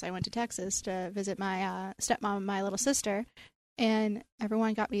Christmas. I went to Texas to visit my stepmom and my little sister, and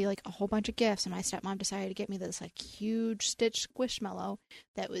everyone got me like a whole bunch of gifts. And my stepmom decided to get me this like huge Stitch Squishmallow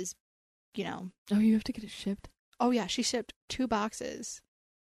that was, Oh, you have to get it shipped. Oh yeah, she shipped 2 boxes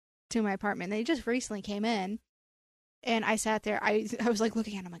to my apartment. They just recently came in, and I sat there. I was like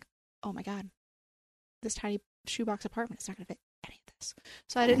looking at it, I'm like, oh my god, this tiny shoebox apartment is not going to fit any of this.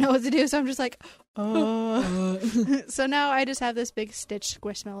 So I didn't know what to do. So I'm just like, oh. So now I just have this big Stitch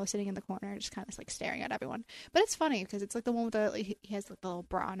Squishmallow sitting in the corner, just kind of like staring at everyone. But it's funny because it's like the one with he has like the little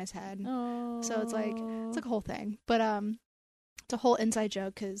bra on his head. Oh. So it's like a whole thing. But it's a whole inside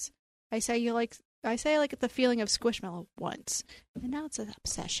joke because I say the feeling of Squishmallow once, and now it's an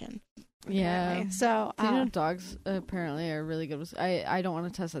obsession. Yeah. Apparently. So dogs apparently are really good with. I don't want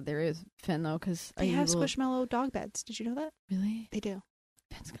to test that theory with Finn though, because they have Squishmallow dog beds. Did you know that? Really? They do.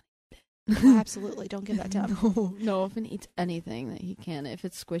 Finn's gonna eat it. Oh, absolutely, don't give that to him. No, Finn eats anything that he can. If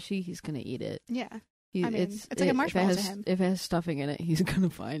it's squishy, he's gonna eat it. Yeah. It's like a marshmallow to him. If it has stuffing in it, he's gonna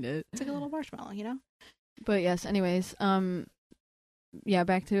find it. It's like a little marshmallow, But yes, anyways, yeah,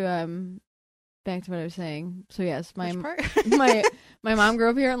 back to what I was saying. So yes, my mom grew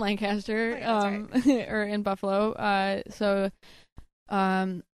up here in Lancaster, or in Buffalo. So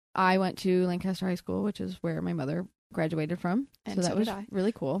I went to Lancaster High School, which is where my mother graduated from. And so that was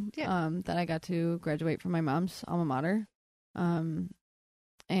really cool. Yeah. That I got to graduate from my mom's alma mater. And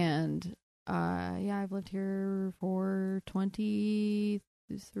I've lived here for 22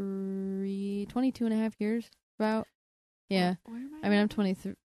 and a half years, about. Yeah. I mean, I'm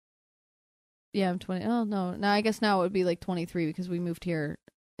 23. Yeah, I'm 20. Oh, no. Now, I guess now it would be like 23 because we moved here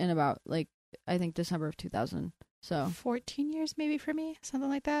in about, like, I think December of 2000. So 14 years maybe for me, something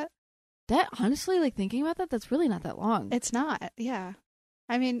like that. That, honestly, like, thinking about that, that's really not that long. It's not, yeah.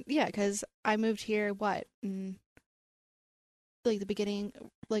 I mean, yeah, because I moved here, like, the beginning,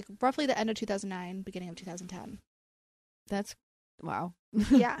 like, roughly the end of 2009, beginning of 2010. That's, wow.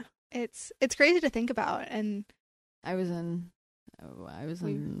 Yeah. It's crazy to think about, and I was in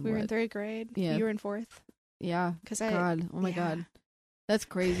we were in 3rd grade. Yeah. You were in 4th. Yeah. God. Oh my God. That's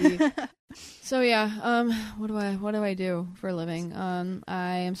crazy. So yeah, what do I do for a living?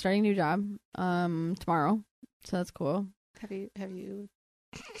 I am starting a new job tomorrow. So that's cool. Have you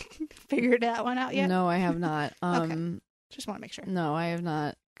figured that one out yet? No, I have not. Okay. Just want to make sure. No, I have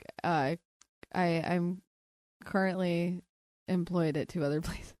not. I'm currently employed at 2 other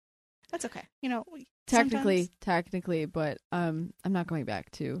places. That's okay. Technically, but I'm not going back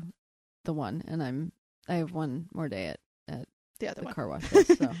to the one, and I have one more day at the other car wash.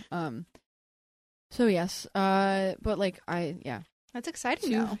 Yes, so yes, but like that's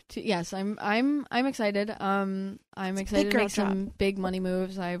exciting though. Yes, I'm excited. I'm excited to make some big money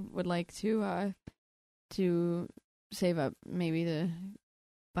moves. I would like to save up maybe to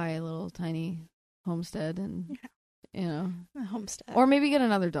buy a little tiny homestead and. A homestead, or maybe get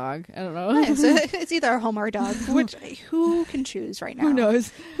another dog. I don't know. Yeah, so it's either a home or a dog. Which who can choose right now? Who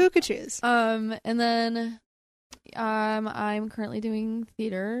knows? Who could choose? And then, I'm currently doing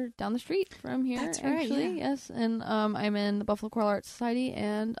theater down the street from here. That's right. Actually, yeah. yes. And I'm in the Buffalo Choral Arts Society,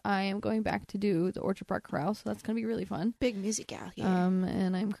 and I am going back to do the Orchard Park Chorale. So that's gonna be really fun. Big music gal. Yeah.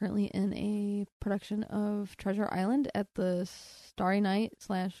 And I'm currently in a production of Treasure Island at the Starry Night /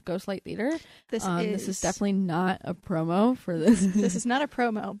 Ghostlight Theater. This is definitely not a promo for this. This is not a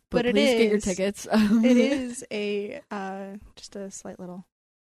promo, but it please is. Get your tickets. It is just a slight little.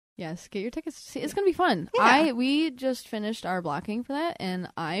 Yes, get your tickets. See, it's gonna be fun. Yeah. We just finished our blocking for that, and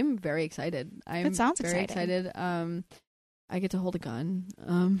I'm very excited. It sounds very exciting. excited. I get to hold a gun.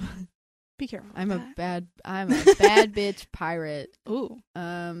 Be careful. I'm a bad bitch pirate. Ooh.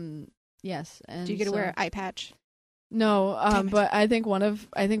 Yes. And do you get to wear an eye patch? No. But I think one of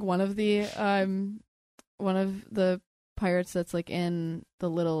the pirates that's like in the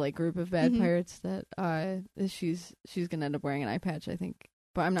little like group of bad pirates that she's gonna end up wearing an eye patch, I think.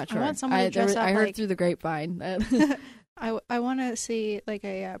 But I'm not sure. I want someone to dress up I heard like... through the grapevine that I want to see like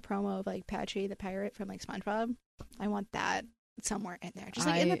a promo of like Patchy the pirate from like SpongeBob. I want that somewhere in there, just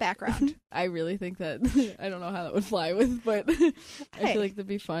like in the background. I really think that I don't know how that would fly with, but I feel like that'd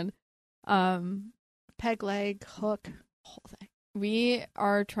be fun. Peg leg, hook, whole thing. We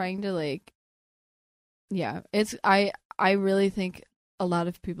are trying to like, yeah. It's I really think a lot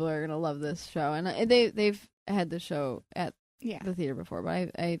of people are gonna love this show, and they've had the show at the theater before,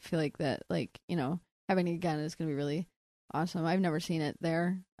 but I feel like that, like, you know, having it again is going to be really awesome. I've never seen it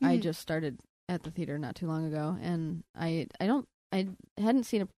there. I just started at the theater not too long ago, and I hadn't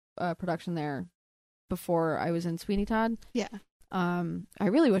seen a production there before I was in Sweeney Todd. Yeah. I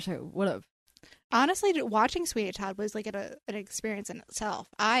really wish I would have. Honestly, watching Sweeney Todd was like an experience in itself.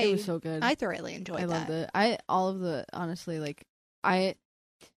 It was so good. I thoroughly enjoyed that. Loved it. Honestly, like,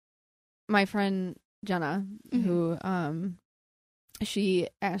 my friend Jenna, who, she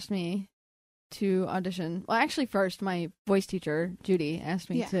asked me to audition. Well, actually, first, my voice teacher, Judy, asked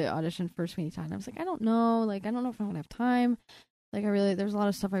me to audition for Sweeney Todd. And I was like, I don't know. Like, I don't know if I'm going to have time. Like, there's a lot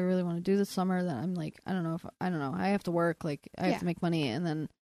of stuff I really want to do this summer that I'm like, I don't know. I have to work. Like, I have to make money. And then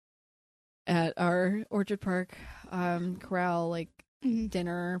at our Orchard Park chorale, like,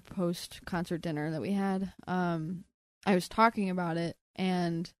 dinner, post-concert dinner that we had, I was talking about it,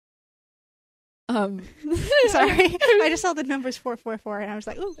 and sorry, I just saw the numbers 444, and I was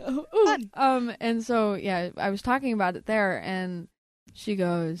like, ooh, fun. And so, yeah, I was talking about it there, and she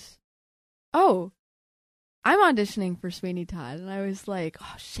goes, oh, I'm auditioning for Sweeney Todd. And I was like,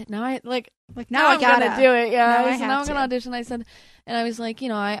 oh shit, now I now I'm gonna do it. Yeah, now I'm gonna audition. I said, and I was like, you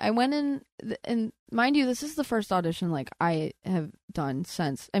know, I went in, and mind you, this is the first audition like I have done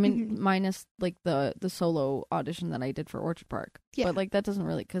since, I mean, minus like the solo audition that I did for Orchard Park. Yeah. But like that doesn't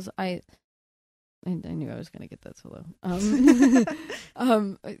really, because I knew I was gonna get that solo.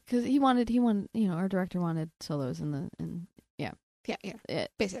 Because he wanted, you know, our director wanted solos in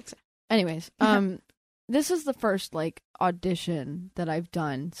basics. Anyways, this is the first like audition that I've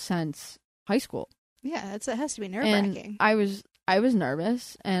done since high school. Yeah, it has to be nerve-wracking. And I was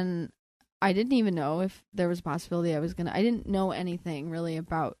nervous, and I didn't even know if there was a possibility I didn't know anything really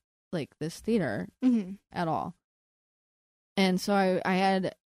about like this theater at all. And so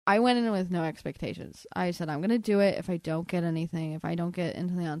I went in with no expectations. I said, I'm going to do it. If I don't get anything, if I don't get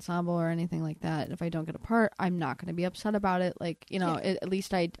into the ensemble or anything like that, if I don't get a part, I'm not going to be upset about it. Like, you know, at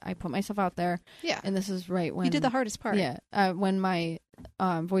least I put myself out there. Yeah. And this is right when... You did the hardest part. Yeah. When my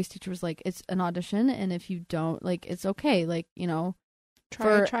voice teacher was like, it's an audition, and if you don't, like, it's okay. Like, you know...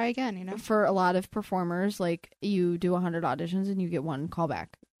 Try again, you know? For a lot of performers, like, you do 100 auditions and you get one callback.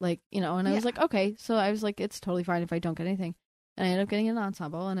 Like, you know, and I was like, okay. So I was like, it's totally fine if I don't get anything. And I ended up getting an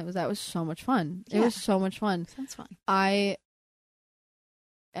ensemble, and that was so much fun. Yeah. It was so much fun. Sounds fun. I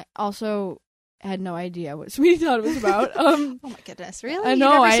also had no idea what Sweeney Todd was about. Oh my goodness, really? I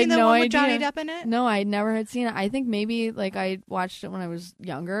know, I had no idea. With Johnny Depp in it? No, I never had seen it. I think maybe like I watched it when I was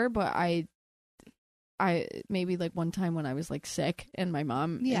younger, but I maybe like one time when I was like sick, and my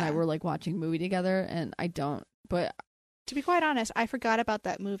mom and I were like watching a movie together, and I don't. But to be quite honest, I forgot about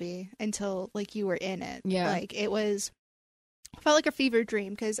that movie until like you were in it. Yeah, like it felt like a fever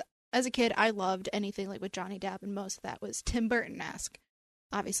dream, because as a kid I loved anything like with Johnny Depp, and most of that was Tim Burton-esque.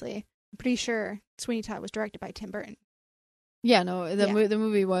 Obviously, I'm pretty sure Sweeney Todd was directed by Tim Burton. Yeah, no, the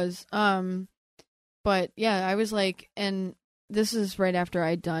movie was. But yeah, I was like, and this is right after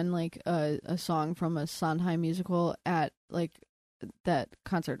I'd done like a song from a Sondheim musical at like that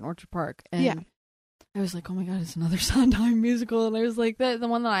concert in Orchard Park, and I was like, oh my god, it's another Sondheim musical, and I was like, the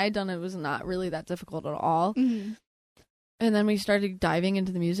one that I had done, it was not really that difficult at all. And then we started diving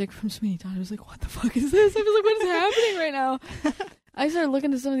into the music from Sweeney Todd. I was like, what the fuck is this? I was like, what is happening right now? I started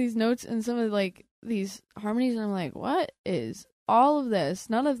looking at some of these notes and some of like these harmonies, and I'm like, what is all of this?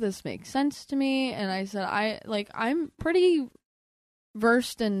 None of this makes sense to me. And I said, I'm pretty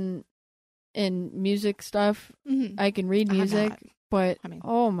versed in music stuff. I can read music, but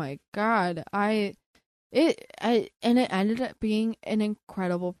oh my god, it ended up being an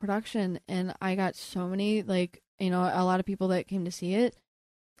incredible production, and I got so many like, you know, a lot of people that came to see it.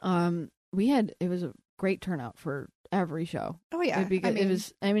 It was a great turnout for every show. Oh yeah,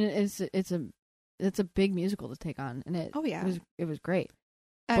 it's a big musical to take on, and it was great.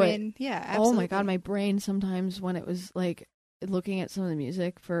 Absolutely. Oh my god, my brain sometimes when it was like looking at some of the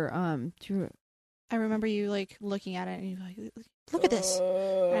music for I remember you like looking at it and you're like, look at this,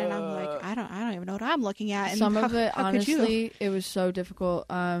 and I'm like, I don't even know what I'm looking at. And some of it, honestly, it was so difficult.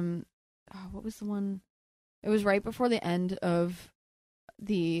 What was the one? It was right before the end of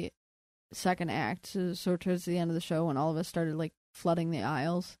the second act, so towards the end of the show, when all of us started like flooding the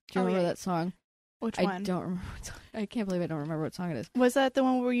aisles. Do you remember that song? Which one? I don't remember what song. I can't believe I don't remember what song it is. Was that the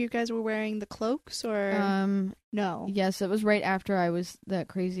one where you guys were wearing the cloaks, or no? Yes, it was right after I was that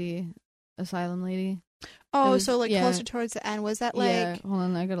crazy asylum lady. Oh, so like closer towards the end. Was that like? Yeah, hold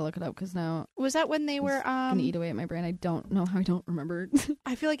on, I gotta look it up because now. Was that when they were gonna eat away at my brain? I don't know how I don't remember.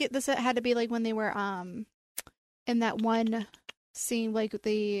 I feel like this had to be like when they were in that one scene, like with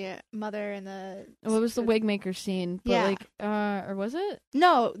the mother and the. Well, it was the wig maker scene, but like, or was it?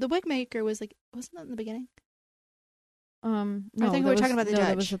 No, the wig maker was like, wasn't that in the beginning? No, I think we were talking about the judge.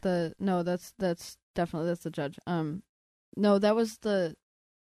 That was at the that's definitely the judge. No, that was the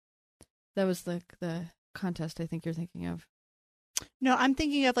contest. I think you're thinking of. No, I'm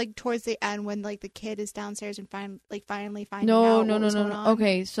thinking of like towards the end when like the kid is downstairs and finally finding out what was going on.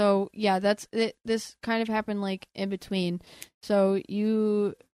 Okay, so yeah, that's it. This kind of happened like in between. So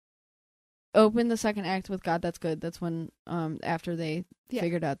you open the second act with God That's Good. That's when after they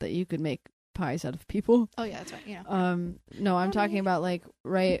figured out that you could make pies out of people. Oh yeah, that's right. You know. No, I'm talking about like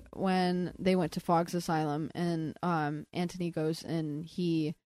right when they went to Fogg's Asylum and Anthony goes and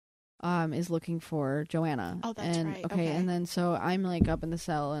he is looking for Joanna. Oh, that's right. Okay, and then so I'm like up in the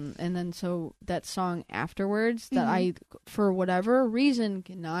cell and then so that song afterwards that I for whatever reason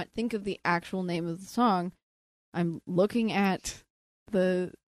cannot think of the actual name of the song. I'm looking at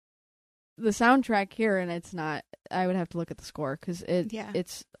the soundtrack here and it's not. I would have to look at the score because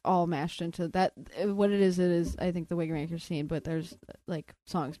it's all mashed into that. What it is I think the Wigmaker scene, but there's like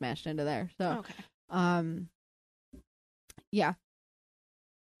songs mashed into there. So yeah.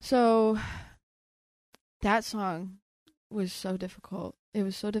 So that song was so difficult. It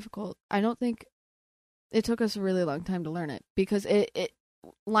was so difficult. I don't think it took us a really long time to learn it because it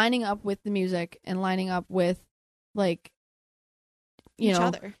lining up with the music and lining up with like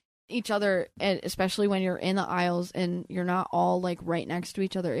each other, and especially when you're in the aisles and you're not all like right next to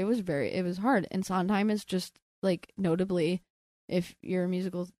each other. It was hard. And Sondheim is just like notably, if you're a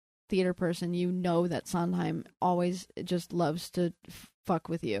musical theater person, you know that Sondheim always just loves to fuck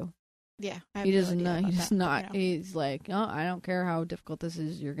with you. Yeah, he doesn't know. He's just not. You know. He's like, no, I don't care how difficult this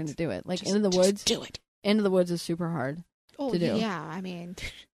is. You're gonna do it. Like Into the Woods. Do it. Into the Woods is super hard to do. Yeah, I mean,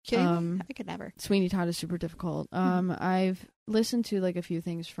 kidding me? I could never. Sweeney Todd is super difficult. I've listened to like a few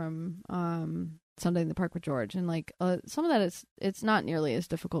things from Sunday in the Park with George, and like some of that it's not nearly as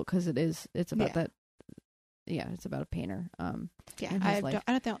difficult because it's about that. Yeah, it's about a painter. I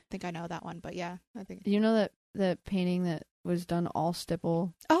don't think I know that one, but yeah, I think you know that painting that was done all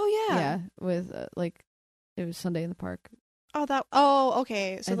stipple. Oh yeah, with like it was Sunday in the Park.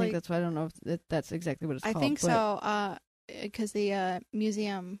 Okay. So I think that's why I don't know if that's exactly what it's called. I think so. Because the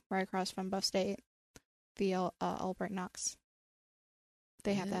museum right across from Buff State, the Albright Knox,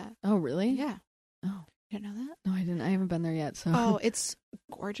 they have that. Oh really? Yeah. Oh, you didn't know that? No, I didn't. I haven't been there yet. So. Oh, it's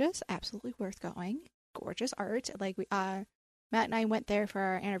gorgeous. Absolutely worth going. Gorgeous art. Like we Matt and I went there for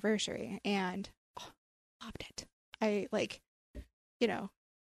our anniversary and loved it. I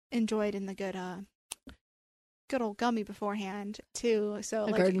enjoyed in the good old gummy beforehand too. So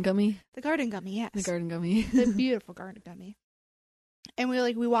the garden gummy. The garden gummy, yes. The garden gummy. The beautiful garden gummy. And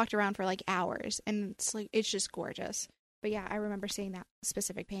we walked around for like hours and it's just gorgeous. But yeah, I remember seeing that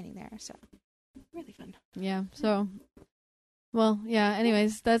specific painting there, so really fun. Yeah, so well, yeah,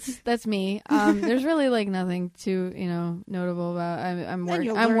 anyways, that's me. There's really like nothing too, notable about I'm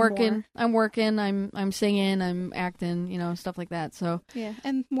working, I'm singing, I'm acting, stuff like that. So yeah,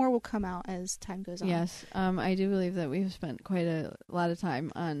 and more will come out as time goes on. Yes. I do believe that we've spent quite a lot of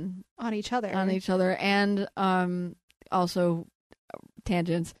time on each other. And also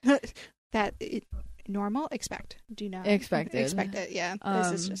tangents. That normal, do not expect it. Yeah.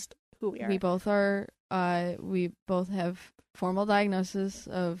 This is just who we are. We both have formal diagnosis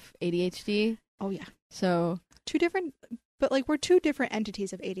of ADHD. Oh yeah. So we're two different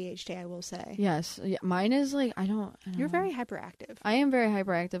entities of ADHD, I will say. Yes. Yeah, mine is like I don't You're very hyperactive. I am very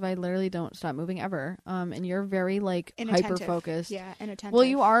hyperactive. I literally don't stop moving ever. And you're very like hyper focused. Yeah, inattentive. Well,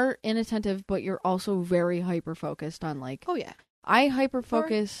 you are inattentive, but you're also very hyper focused on like oh yeah. I hyper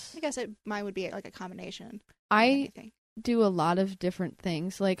focus. I guess mine would be like a combination. I do a lot of different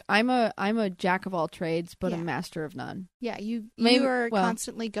things. Like I'm a jack of all trades, but a master of none. Yeah, you are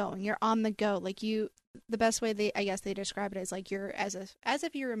constantly going. You're on the go. Like the best way they describe it is like you're as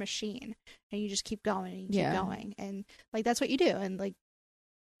if you're a machine and you just keep going and you keep going and like that's what you do and like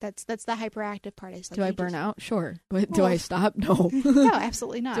that's the hyperactive part. Is like, do I burn out? Sure, but do I stop? No, no,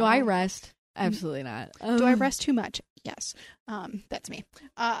 absolutely not. Do I rest? Absolutely not. Do I rest too much? Yes. That's me.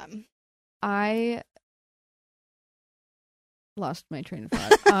 I lost my train of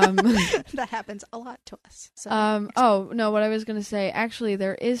thought. That happens a lot to us. So. What I was going to say, actually,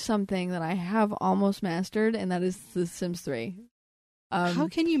 there is something that I have almost mastered, and that is The Sims 3. How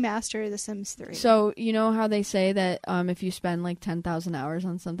can you master The Sims 3? So, you know how they say that if you spend like 10,000 hours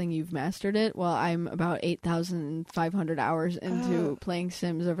on something, you've mastered it? Well, I'm about 8,500 hours into playing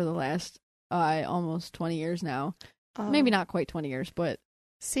Sims over the last almost 20 years now. Maybe not quite 20 years, but...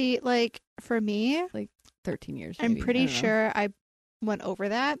 See, like, for me... Like 13 years. I'm pretty sure I went over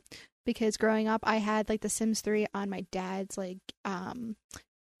that because growing up, I had like The Sims 3 on my dad's like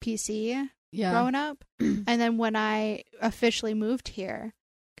PC growing up. And then when I officially moved here,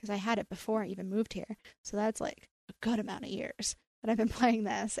 because I had it before I even moved here, so that's like a good amount of years that I've been playing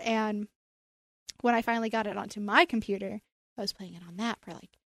this. And when I finally got it onto my computer, I was playing it on that for like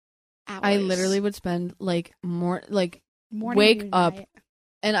hours. I literally would spend like morning, wake up, night.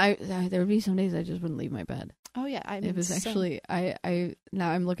 And there would be some days I just wouldn't leave my bed. Oh yeah, I mean, it was actually I now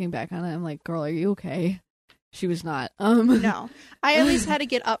I'm looking back on it, I'm like, girl, are you okay? She was not. No, I at least had to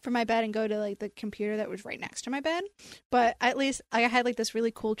get up from my bed and go to like the computer that was right next to my bed. But at least I had like this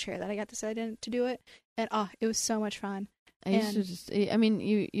really cool chair that I got to sit in to do it, and it was so much fun. I used to just, I mean,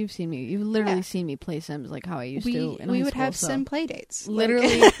 you've seen me. You've literally seen me play Sims like how I used to in We high would school, have Sim play dates.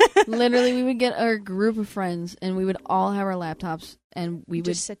 Literally, literally, we would get our group of friends and we would all have our laptops and we would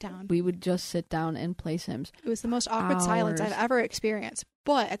just sit down. We would just sit down and play Sims. It was the most awkward silence I've ever experienced,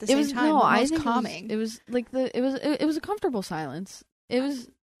 but at the same time, the most calming. It was like it was a comfortable silence. It was,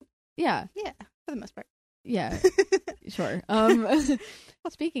 yeah, for the most part, yeah, sure.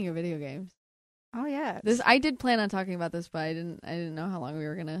 Speaking of video games. Oh yeah. I did plan on talking about this, but I didn't know how long we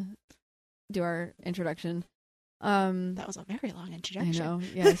were gonna do our introduction. That was a very long introduction. I know.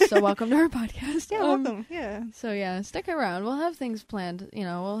 Yeah. So welcome to our podcast. Yeah, welcome. Yeah. So yeah, stick around. We'll have things planned. You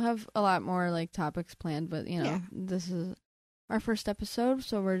know, we'll have a lot more like topics planned, but you know, this is our first episode,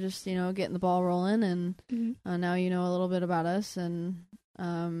 so we're just getting the ball rolling, and now you know a little bit about us, and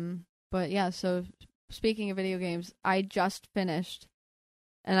but yeah. So speaking of video games, I just finished.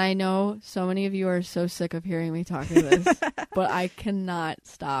 And I know so many of you are so sick of hearing me talking this, but I cannot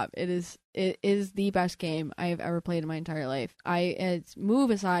stop. It is the best game I have ever played in my entire life. It's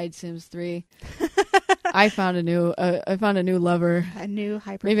move aside Sims 3. I found a new lover. A new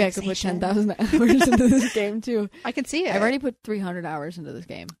hyper. Maybe I could put 10,000 hours into this game too. I can see it. I've already put 300 hours into this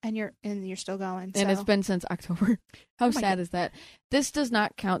game, and you're still going. And it's been since October. How sad is that? This does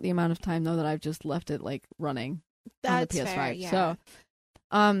not count the amount of time though that I've just left it like running on the PS5. Fair, yeah.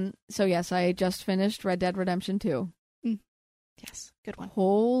 So yes, I just finished Red Dead Redemption 2. Yes, good one.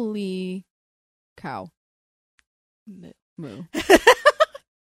 Holy cow. Moo.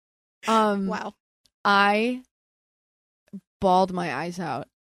 Wow. I bawled my eyes out.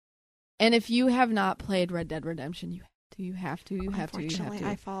 And if you have not played Red Dead Redemption, you have to. Unfortunately,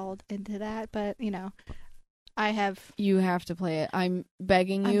 I followed into that, but I have. You have to play it. I'm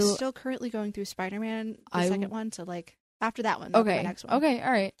begging you. I'm still currently going through Spider-Man, the second one, so like after that one, okay, the next one. Okay,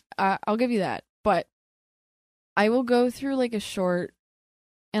 all right. I'll give you that. But I will go through like a short,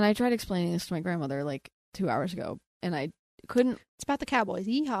 and I tried explaining this to my grandmother like 2 hours ago, and I couldn't. It's about the Cowboys.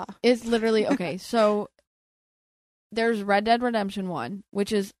 Yeehaw. It's literally, okay, so there's Red Dead Redemption 1,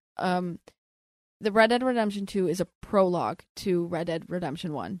 which is, the Red Dead Redemption 2 is a prologue to Red Dead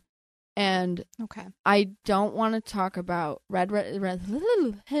Redemption 1. And okay, I don't want to talk about I do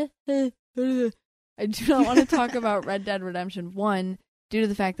not want to talk about Red Dead Redemption 1 due to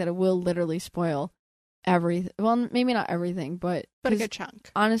the fact that it will literally spoil everything. Well, maybe not everything, but a good chunk.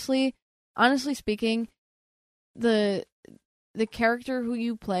 Honestly speaking, the character who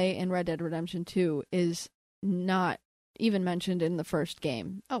you play in Red Dead Redemption 2 is not even mentioned in the first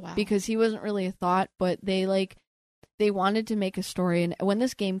game. Oh, wow. Because he wasn't really a thought, but they wanted to make a story, and when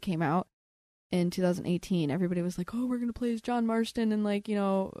this game came out in 2018, everybody was like, oh, we're gonna play as John Marston, and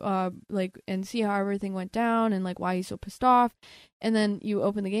and see how everything went down, and like why he's so pissed off. And then you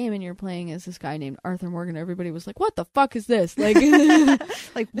open the game and you're playing as this guy named Arthur Morgan. Everybody was like, what the fuck is this? Like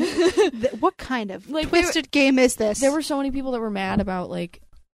like what kind of twisted game is this? There were so many people that were mad about like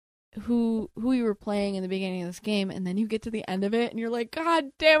who you were playing in the beginning of this game, and then you get to the end of it and you're like,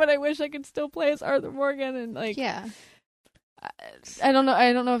 god damn it, I wish I could still play as Arthur Morgan. And like, yeah, I don't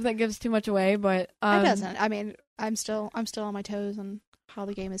know if that gives too much away, but it doesn't. I mean, I'm still on my toes on how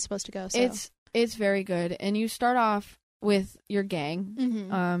the game is supposed to go. So it's very good, and you start off with your gang,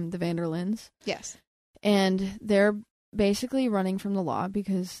 the Vanderlins. Yes, and they're basically running from the law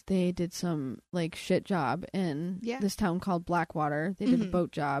because they did some like shit job in this town called Blackwater. They did a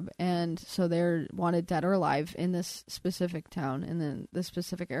boat job, and so they're wanted dead or alive in this specific town, and then the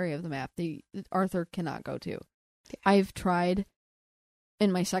specific area of the map Arthur cannot go to. Yeah. I've tried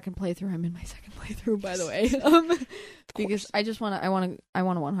in my second playthrough. I'm in my second playthrough, by the way, because I want to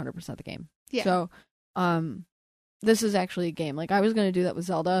 100% the game. Yeah. So, this is actually a game. Like I was going to do that with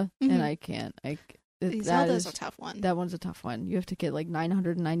Zelda, and I can't. Zelda's a tough one. That one's a tough one. You have to get like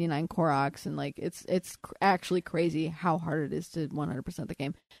 999 Koroks, and like it's actually crazy how hard it is to 100% the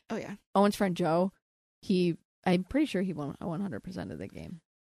game. Oh yeah. Owen's friend Joe, I'm pretty sure he won 100% of the game.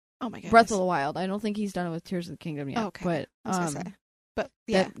 Oh my god. Breath of the Wild. I don't think he's done it with Tears of the Kingdom yet. Okay. But I was gonna say. But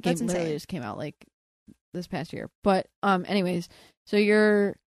yeah, that game that's literally insane. just came out like this past year. But anyways, so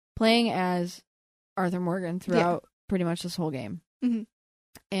you're playing as Arthur Morgan throughout pretty much this whole game. Mhm.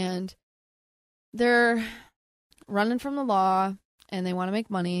 And they're running from the law, and they want to make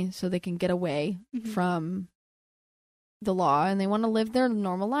money so they can get away from the law, and they want to live their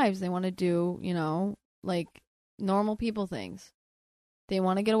normal lives. They want to do, like normal people things. They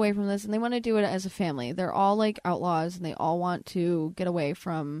want to get away from this, and they want to do it as a family. They're all like outlaws, and they all want to get away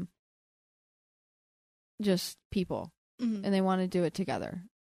from just people, and they want to do it together.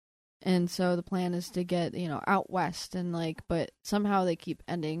 And so the plan is to get, out west, and but somehow they keep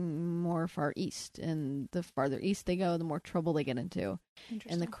ending more far east, and the farther east they go, the more trouble they get into,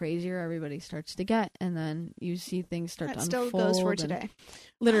 and the crazier everybody starts to get, and then you see things start to unfold. Still goes for today.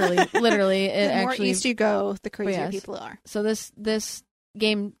 Literally, it the more actually, east you go, the crazier people are. So this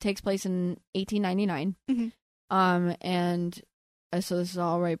game takes place in 1899, and so this is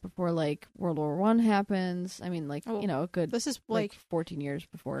all right before World War I happens. I mean, a good. This is 14 years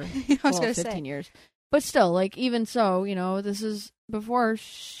before. I was gonna 15 say. years, but still, even so, this is before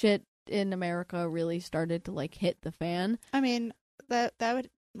shit in America really started to hit the fan. I mean, that would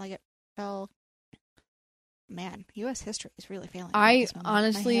it fell. Man, U.S. history is really failing. I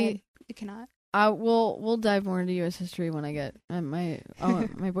honestly, it cannot. We'll dive more into U.S. history when I get my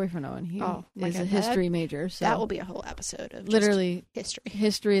boyfriend Owen. He is a history major, so that will be a whole episode of literally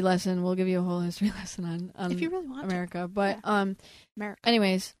history lesson. We'll give you a whole history lesson on if you really want America. To. But America.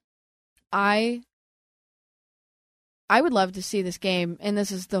 Anyways, I would love to see this game, and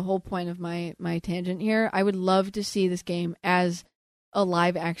this is the whole point of my tangent here. I would love to see this game as a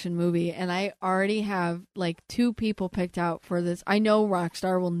live action movie, and I already have 2 people picked out for this. I know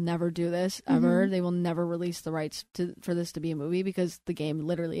Rockstar will never do this ever. They will never release the rights for this to be a movie, because the game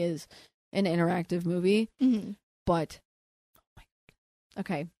literally is an interactive movie. But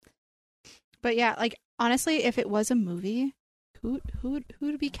okay, but yeah, honestly, if it was a movie,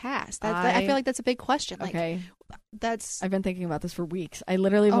 who'd be cast? I feel like that's a big question. Okay. That's. I've been thinking about this for weeks. I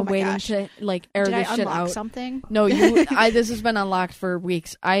literally been waiting to air Did this I shit unlock out. Something? No, this has been unlocked for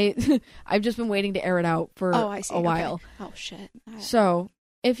weeks. I've just been waiting to air it out for a while. Okay. Oh shit. So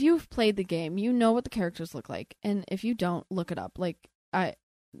if you've played the game, you know what the characters look like, and if you don't, look it up. Look it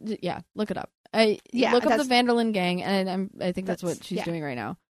up. Look up the Vanderlyn gang, and I think that's what she's doing right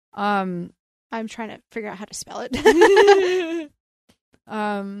now. I'm trying to figure out how to spell it.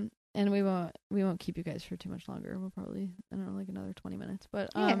 And we won't keep you guys for too much longer. We'll probably, I don't know, another 20 minutes. But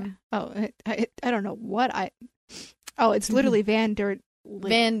I don't know what it's literally Van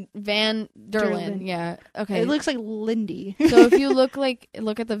Derlyn. Yeah. Okay. It looks like Lindy. So if you look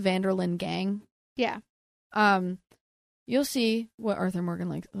at the Vanderlyn gang. Yeah. You'll see what Arthur Morgan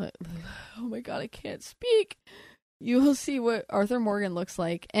likes. Oh my god, I can't speak. You will see what Arthur Morgan looks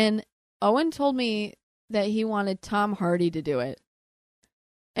like. And Owen told me that he wanted Tom Hardy to do it.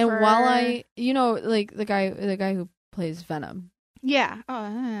 And while the guy who plays Venom. Yeah.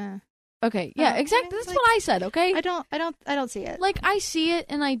 Okay. Yeah, exactly. That's what I said, okay? I don't see it. I see it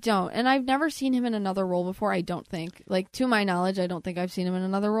and I don't. And I've never seen him in another role before, I don't think. To my knowledge, I don't think I've seen him in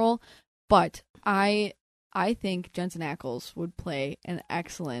another role. But I think Jensen Ackles would play an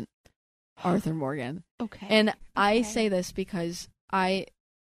excellent Arthur Morgan. Okay. And I say this because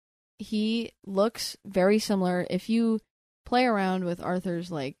he looks very similar. If you play around with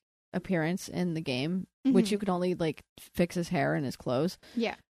Arthur's appearance in the game, which you can only fix his hair and his clothes.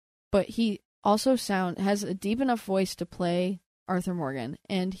 Yeah. But he also has a deep enough voice to play Arthur Morgan,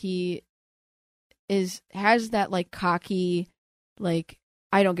 and he has that cocky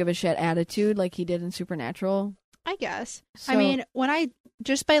I don't give a shit attitude like he did in Supernatural. I guess. So, I mean, when I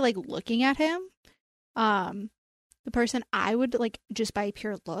just by looking at him, the person I would just by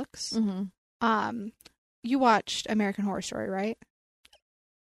pure looks. You watched American Horror Story, right?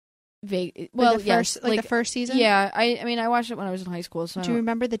 Well, yes, the first season. Yeah, I mean, I watched it when I was in high school. So do you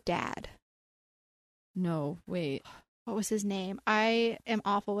remember the dad? No, wait. What was his name? I am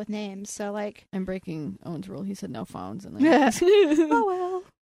awful with names, so I'm breaking Owen's rule. He said no phones, and oh well.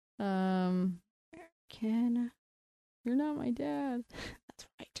 You're not my dad. That's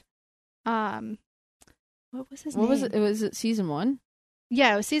right. What was his name? What was it? Was it season 1?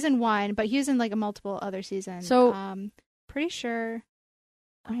 Yeah, it was season 1, but he was in multiple other seasons. So, pretty sure.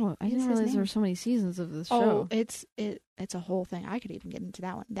 Oh, I didn't realize there were so many seasons of this Oh, show. it's a whole thing. I could even get into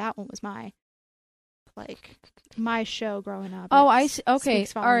that one. That one was my show growing up. Oh, I see. Okay,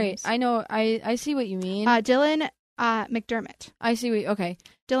 all right. I know. I see what you mean. Dylan McDermott. I see. Okay,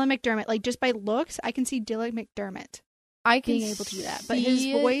 Dylan McDermott. Just by looks, I can see Dylan McDermott being able to do that, but his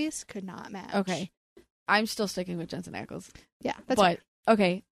voice could not match. Okay. I'm still sticking with Jensen Ackles. Yeah, that's but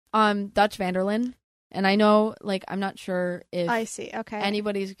okay. Dutch Vanderlyn, and I know, like, I'm not sure if I see. Okay,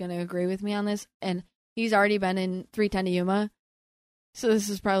 anybody's gonna agree with me on this, and he's already been in 3:10 to Yuma, so this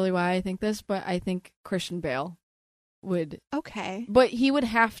is probably why I think this. But I think Christian Bale would. Okay, But he would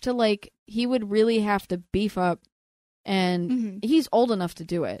have to he would really have to beef up, and he's old enough to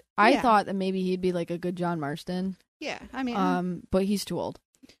do it. I thought that maybe he'd be like a good John Marston. Yeah, I mean, but he's too old.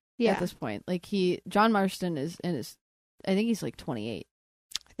 Yeah, at this point, like John Marston is in his, I think he's like 28.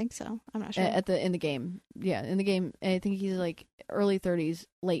 I think so. I'm not sure. In the game. Yeah, in the game, I think he's like early 30s,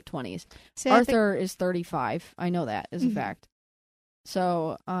 late 20s. See, Arthur is 35. I know that is a fact.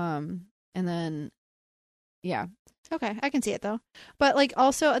 So, and then, yeah. Okay, I can see it though. But like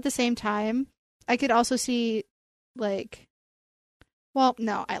also at the same time, I could also see like, well,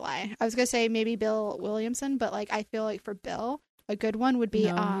 no, I lie. I was gonna say maybe Bill Williamson, but like I feel like for Bill, a good one would be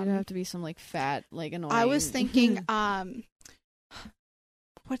it'd have to be some like fat, like annoying. I was thinking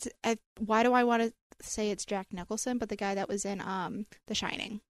why do I want to say it's Jack Nicholson, but the guy that was in The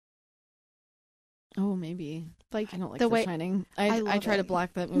Shining. Oh, maybe. Like I don't like The Shining. I try to it.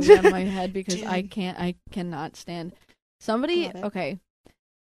 block that movie out of my head because Dude. I cannot stand somebody. Love it. Okay.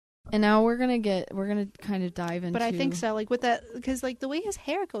 And now we're gonna kind of dive into. But I think so, like with that, because like the way his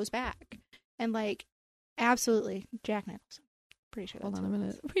hair goes back, and like absolutely Jack Nicholson. Pretty sure. Hold that's on a what it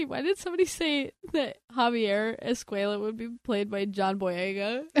minute. is. Wait, why did somebody say that Javier Escuela would be played by John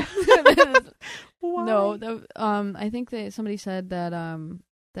Boyega? Why? No, I think that somebody said that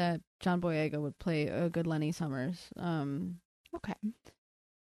that John Boyega would play a good Lenny Summers. Okay.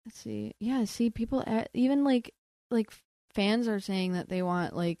 Let's see. Yeah, see, people even like fans are saying that they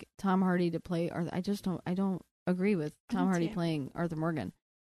want like Tom Hardy to play Arthur. I don't agree with Tom Hardy playing Arthur Morgan.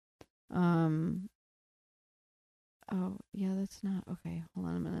 Oh, yeah, that's not okay. Hold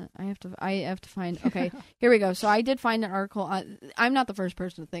on a minute. I have to find. Okay, here we go. So I did find an article. I'm not the first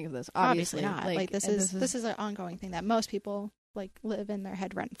person to think of this. Obviously not. Like this is an ongoing thing that most people like live in their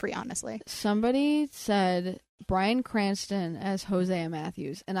head rent free. Honestly, somebody said Bryan Cranston as Hosea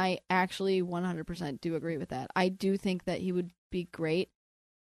Matthews, and I actually 100% do agree with that. I do think that he would be great.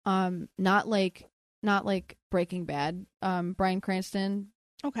 Not like Breaking Bad. Bryan Cranston.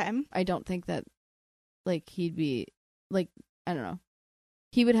 Okay. I don't think that like he'd be like, I don't know.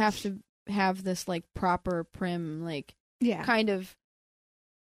 He would have to have this like proper prim like kind of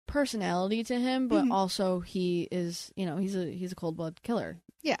personality to him, but also he is, he's a cold-blooded killer.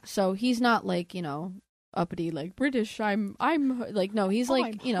 Yeah. So he's not like, uppity like British. I'm like, no, he's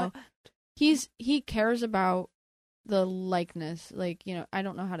like, he cares about the likeness, like, I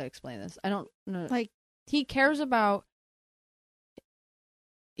don't know how to explain this. I don't know. Like he cares about,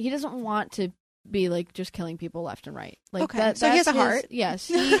 he doesn't want to be like just killing people left and right. Like okay. So he has a heart.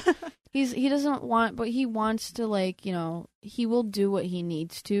 Yes. He doesn't want, but he wants to like, he will do what he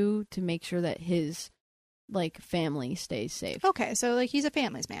needs to make sure that his like family stays safe. Okay. So like he's a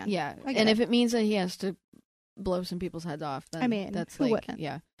family's man. Yeah. And if it means that he has to blow some people's heads off, then I mean, that's like, wouldn't?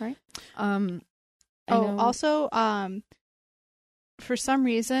 Yeah. Right. Also, for some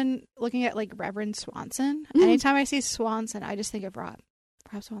reason, looking at like Reverend Swanson, anytime I see Swanson, I just think of Rob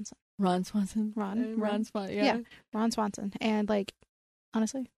Swanson. Ron Swanson. Ron Swanson. Yeah. Ron Swanson. And like,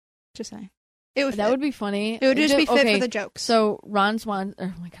 honestly, just saying. That would be funny. It would just be fit for the jokes. So Ron Swanson.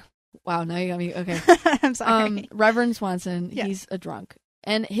 Oh my god! Wow, now you got me. Okay. I'm sorry. Reverend Swanson. Yeah. He's a drunk,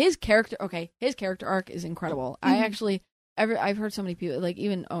 and his character. Okay, his character arc is incredible. I actually, I've heard so many people like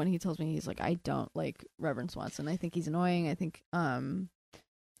even Owen. He tells me he's like, I don't like Reverend Swanson. I think he's annoying. I think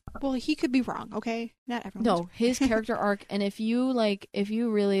Well, he could be wrong, okay? Not everyone. No, his character arc, and if you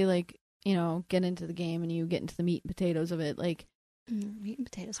really like, get into the game and you get into the meat and potatoes of it, like meat and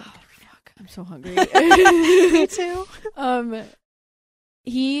potatoes. Oh, fuck, I'm so hungry. Me too.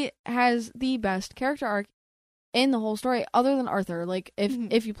 He has the best character arc in the whole story, other than Arthur. Like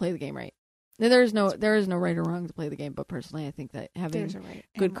if you play the game right, there is no right or wrong to play the game. But personally, I think that having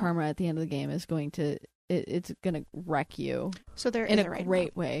good karma at the end of the game is going to. It's gonna wreck you. So there in is a right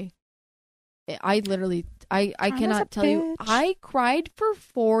great way. I literally, I cannot tell you. I cried for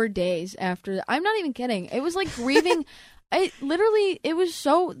 4 days after. I'm not even kidding. It was like grieving. It was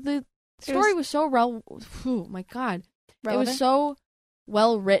so. The story was so oh my god! Relevant? It was so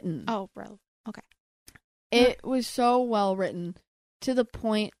well written. Oh, bro. Okay. It was so well written to the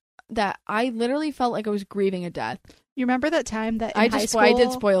point that I literally felt like I was grieving a death. You remember that time that in high school... I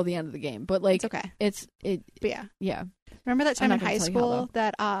did spoil the end of the game, but like... It's okay. But yeah. Remember that time in high school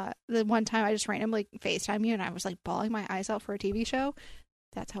that the one time I just randomly FaceTime you and I was like bawling my eyes out for a TV show?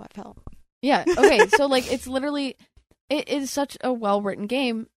 That's how it felt. Yeah. Okay. So like it's literally... it is such a well written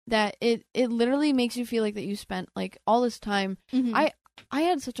game that it literally makes you feel like that you spent like all this time. Mhm. I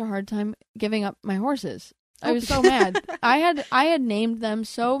had such a hard time giving up my horses. I was so mad. I had named them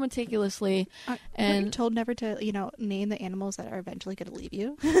so meticulously, and weren't you told never to, name the animals that are eventually going to leave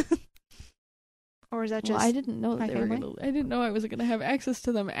you? Or is that just? well, I didn't know that they were gonna. I didn't know I was gonna have access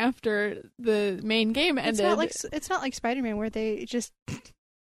to them after the main game ended. It's not like Spider-Man where they just,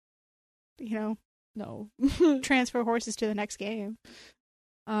 no. transfer horses to the next game.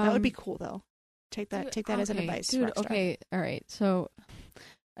 That would be cool though. Take that as an advice, dude. Rockstar. Okay, all right. So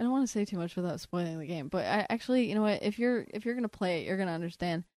I don't want to say too much without spoiling the game, but I actually, you know what? If you're gonna play it, you're gonna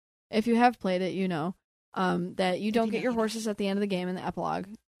understand. If you have played it, you know that you don't get your horses at the end of the game in the epilogue,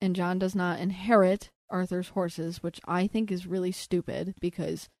 and John does not inherit Arthur's horses, which I think is really stupid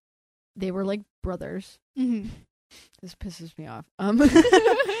because they were like brothers. Mm-hmm. This pisses me off.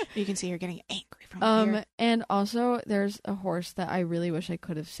 You can see you're getting angry from here. And also there's a horse that I really wish I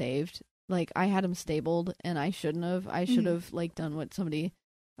could have saved. Like I had him stabled, and I shouldn't have. I should have like done what somebody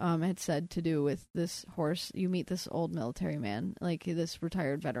had said to do with this horse. You meet this old military man, like this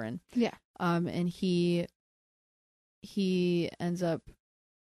retired veteran. Yeah. And he ends up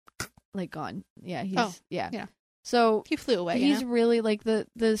like gone. Yeah. Yeah. So He flew away. he's really like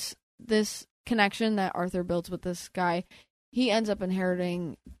this connection that Arthur builds with this guy. He ends up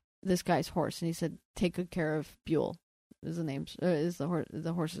inheriting this guy's horse, and he said, "Take good care of Buell." Is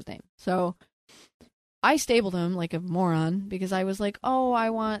the horse's name. So I stabled him like a moron because I was like, "Oh, I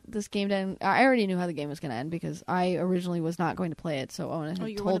want this game to end." I already knew how the game was going to end because I originally was not going to play it. So Owen had told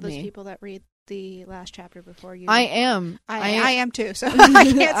me. You're one of those people that read the last chapter before you. I am. I am too. So I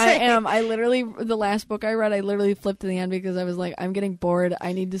can't say. I am. I literally, the last book I read, I literally flipped to the end because I was like, I'm getting bored.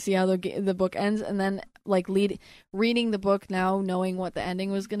 I need to see how the book ends, and then like reading the book now, knowing what the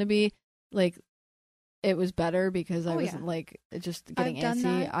ending was going to be, like. It was better because I wasn't like just getting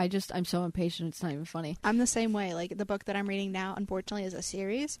antsy. I'm so impatient. It's not even funny. I'm the same way. Like the book that I'm reading now, unfortunately, is a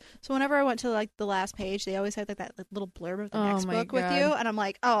series. So whenever I went to like the last page, they always had like that little blurb of the next book with you, and I'm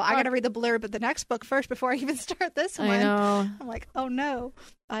like, oh, I got to read the blurb of the next book first before I even start this one. I know. I'm like, oh no,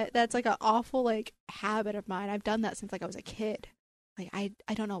 that's like an awful like habit of mine. I've done that since like I was a kid. Like I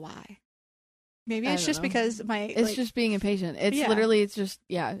don't know why. Maybe it's just because it's just being impatient. It's literally it's just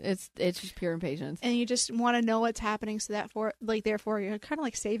pure impatience. And you just want to know what's happening, so that therefore you're kind of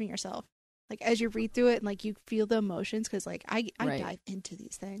like saving yourself. Like as you read through it and like you feel the emotions, because like I dive into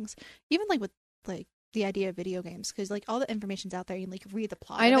these things, even like with like the idea of video games, because like all the information's out there. You can like read the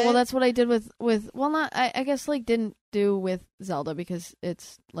plot. I know. Well, that's what I did with I guess like didn't do with Zelda because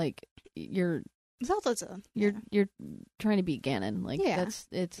it's like Zelda's you're trying to beat Ganon. Like it's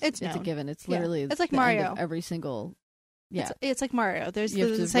a given. It's literally it's like Mario. Every single it's like Mario. There's you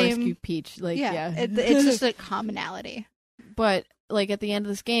have the to same rescue Peach. Like it's just a commonality. But like at the end of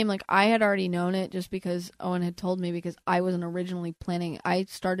this game, like I had already known it just because Owen had told me, because I wasn't originally planning. I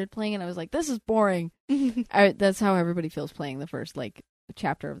started playing and I was like, this is boring. That's how everybody feels playing the first like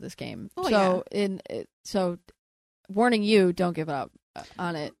chapter of this game. So warning you, don't give up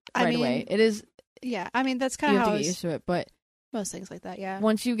on it away. It is. Yeah, I mean that's kind of how you have to get used to it, but most things like that, yeah.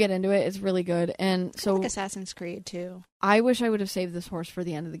 Once you get into it, it's really good, and so like Assassin's Creed too. I wish I would have saved this horse for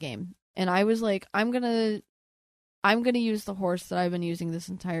the end of the game, and I was like, I'm gonna use the horse that I've been using this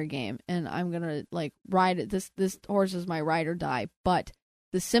entire game, and I'm gonna like ride it. This horse is my ride or die. But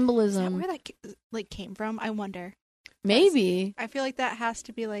the symbolism, is that where that like came from? I wonder. Maybe I feel like that has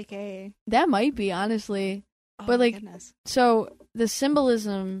to be like that might be honestly, but like goodness. So the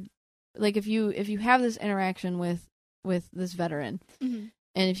symbolism. Like if you have this interaction with this veteran, and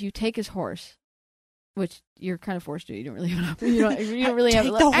if you take his horse, which you're kind of forced to, you don't really have you don't really have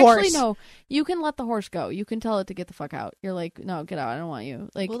the horse. Actually, no, you can let the horse go. You can tell it to get the fuck out. You're like, no, get out. I don't want you.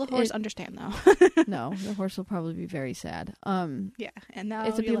 Like, will the horse understand though? No, the horse will probably be very sad. Yeah, and now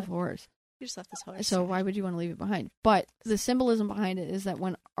it's a beautiful horse. You just left this horse. So why would you want to leave it behind? But the symbolism behind it is that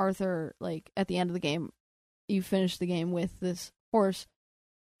when Arthur, like at the end of the game, you finish the game with this horse.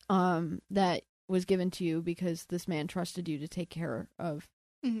 That was given to you because this man trusted you to take care of,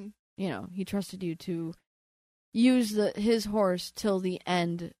 he trusted you to use his horse till the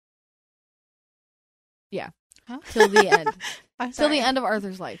end. Yeah. Huh? Till the end. Till the end of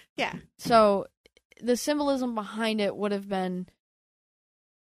Arthur's life. Yeah. So the symbolism behind it would have been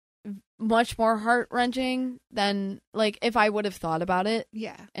much more heart-wrenching than like if I would have thought about it.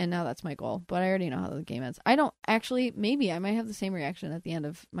 Yeah. And now that's my goal, but I already know how the game ends. I don't actually, maybe I might have the same reaction at the end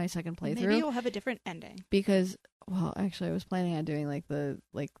of my second playthrough. Maybe you'll have a different ending. Because, well, actually I was planning on doing like the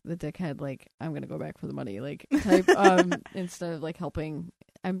dickhead, like I'm going to go back for the money, like type, instead of like helping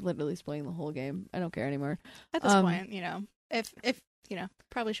I'm literally spoiling the whole game. I don't care anymore. At this point, if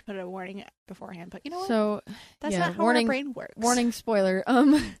probably should put a warning beforehand, but you know what? So that's not how our brain works. Warning spoiler.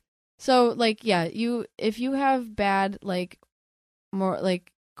 So like if you have bad more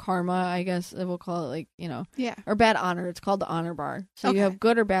karma, I guess we'll call it or bad honor. It's called the honor bar. So you have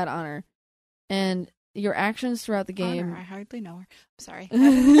good or bad honor, and your actions throughout the game. Honor, I hardly know her. I'm sorry.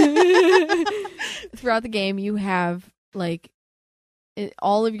 Throughout the game, you have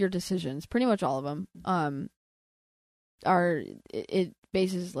all of your decisions, pretty much all of them, are it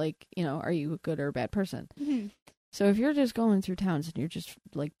bases are you a good or a bad person? Mm-hmm. So if you're just going through towns and you're just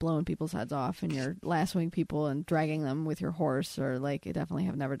blowing people's heads off and you're lassoing people and dragging them with your horse, or I definitely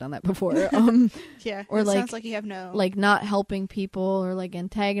have never done that before. Yeah, or it sounds like you have no not helping people, or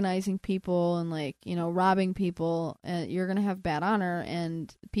antagonizing people and robbing people. You're gonna have bad honor,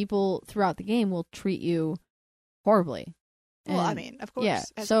 and people throughout the game will treat you horribly. Well, I mean, of course. Yeah.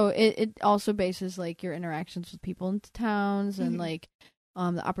 So it also bases your interactions with people in towns and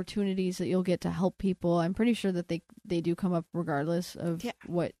the opportunities that you'll get to help people. I'm pretty sure that they do come up regardless of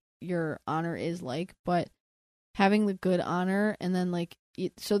what your honor is but having the good honor, and then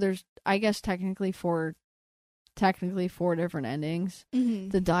so there's, I guess, technically four different endings. Mm-hmm.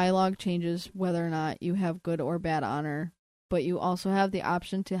 The dialogue changes whether or not you have good or bad honor, but you also have the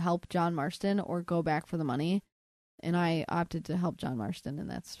option to help John Marston or go back for the money. And I opted to help John Marston, and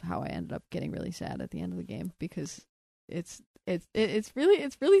that's how I ended up getting really sad at the end of the game, because it's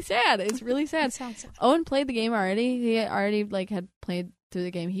really sad. It's really sad. It sounds sad. Owen played the game already. He already had played through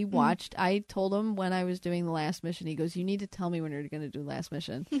the game. He watched. I told him when I was doing the last mission. He goes, "You need to tell me when you're going to do the last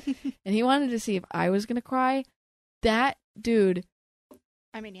mission." And he wanted to see if I was going to cry. That dude,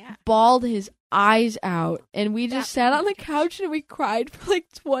 I mean, yeah, bawled his eyes out, and we just sat on the couch and we cried for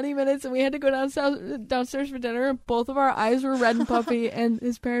 20 minutes, and we had to go downstairs for dinner, and both of our eyes were red and puffy. And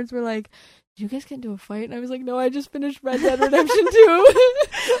his parents were like, "Did you guys get into a fight?" And I was like, "No, I just finished Red Dead Redemption 2.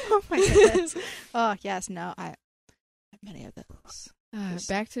 Oh my goodness. Oh yes, no, I have many of those.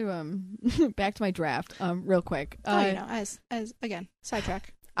 Back to my draft. Real quick. As again,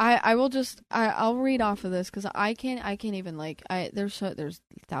 sidetrack. I'll read off of this because I can't even there's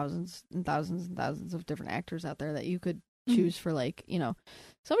thousands and thousands and thousands of different actors out there that you could choose for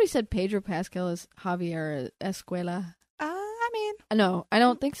somebody said Pedro Pascal is Javier Escuela. I mean, no, I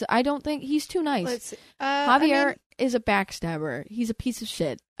don't think so. I don't think he's too nice. Javier is a backstabber. He's a piece of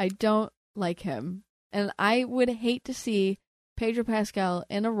shit. I don't like him, and I would hate to see Pedro Pascal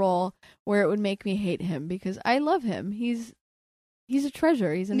in a role where it would make me hate him, because I love him. He's a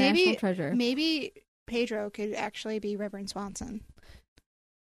treasure. He's a national treasure. Maybe Pedro could actually be Reverend Swanson.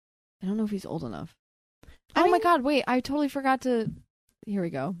 I don't know if he's old enough. My God, wait, I totally forgot to... Here we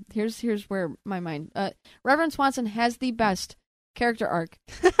go. Here's where my mind... Reverend Swanson has the best character arc.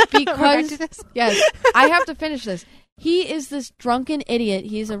 Because... Yes, I have to finish this. He is this drunken idiot.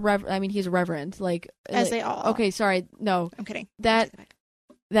 He's a reverend. As they all... Okay, sorry. No. I'm kidding. That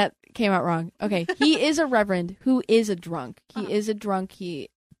came out wrong. Okay. He is a reverend who is a drunk. He is a drunk. He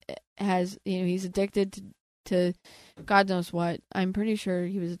has, he's addicted to God knows what. I'm pretty sure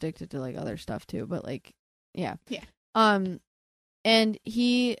he was addicted to other stuff too, but yeah. Yeah. And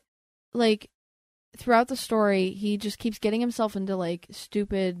he throughout the story, he just keeps getting himself into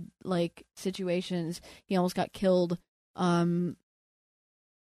stupid situations. He almost got killed on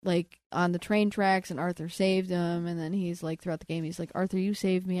the train tracks, and Arthur saved him, and then he's throughout the game he's like, "Arthur, you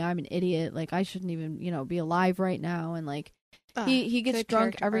saved me. I'm an idiot. I shouldn't even be alive right now." And he gets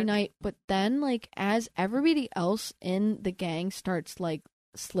drunk every night, but then as everybody else in the gang starts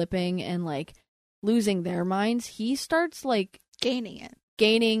slipping and losing their minds, he starts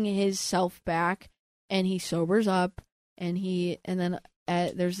gaining his self back, and he sobers up, and then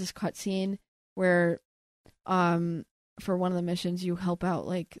there's this cutscene where for one of the missions, you help out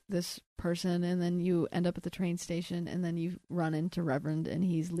this person, and then you end up at the train station, and then you run into Reverend, and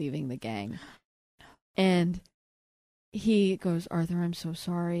he's leaving the gang. And he goes, "Arthur, I'm so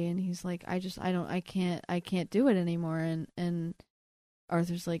sorry." And he's like, I can't do it anymore. And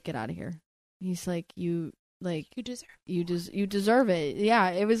Arthur's like, "Get out of here." He's like, you deserve it. Yeah,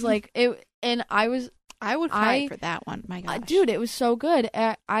 it was it, and I would fight for that one. My gosh, dude, it was so good.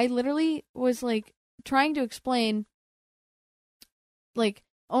 I literally was trying to explain.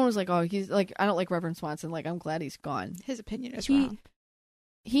 Owen was like, "Oh, he's I don't like Reverend Swanson. I'm glad he's gone." His opinion is wrong.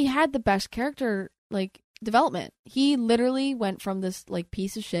 He had the best character development. He literally went from this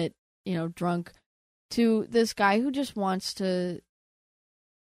piece of shit, drunk, to this guy who just wants to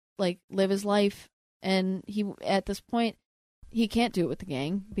live his life. And he, at this point, he can't do it with the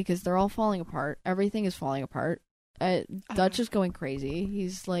gang because they're all falling apart. Everything is falling apart. Dutch is going crazy.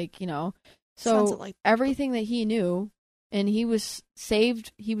 He's like, Sounds so like everything that he knew, and he was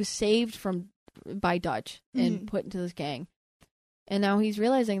saved by Dutch and put into this gang. And now he's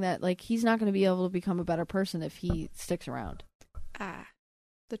realizing that, like, he's not going to be able to become a better person if he sticks around.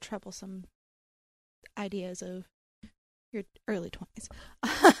 The troublesome ideas of your early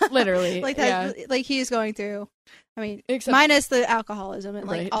 20s. Literally. Like that, like he's going through, I mean, Except, minus the alcoholism and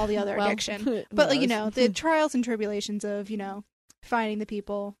like right. all the other addiction. But like, the trials and tribulations of, finding the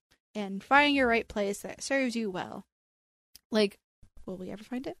people and finding your right place that serves you well. Like, will we ever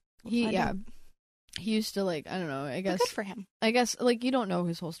find it? He used to, like, I don't know, I guess. Good for him. I guess, like, you don't know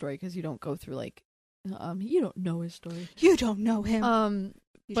his whole story because you don't go through, like, you don't know his story. You don't know him.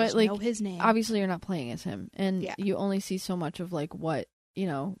 You but, just like, know his name. Obviously you're not playing as him. And Yeah. you only see so much of, like, what,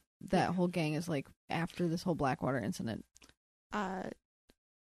 that whole gang is like after this whole Blackwater incident. I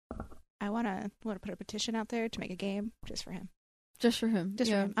want to put a petition out there to make a game just for him. Just for him.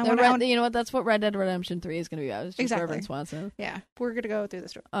 Just for him. You know what? That's what Red Dead Redemption 3 is going to be about. It's just Exactly. Reverend Swanson. Yeah, we're gonna go through the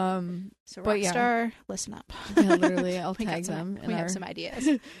story. So but Rockstar, listen up. Yeah, literally, I'll We tag them. We have some ideas.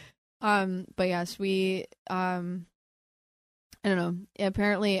 But yes, we I don't know.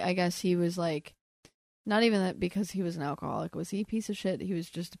 Apparently, I guess he was like, not even that because he was an alcoholic. Was he a piece of shit? He was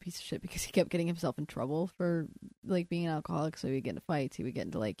just a piece of shit because he kept getting himself in trouble for like being an alcoholic. So he would get into fights. He would get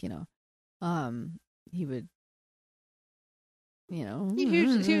into like, he would,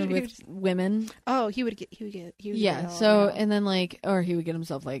 with women. Oh, he would get. Yeah. So and then like, or he would get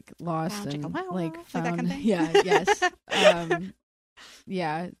himself like lost and like found. Like that kind of thing? Yeah. Yes.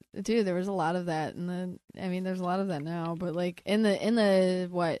 Yeah, dude, there was a lot of that, and there's a lot of that now. But like in the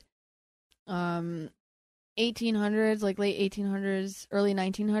what, 1800s, like late 1800s, early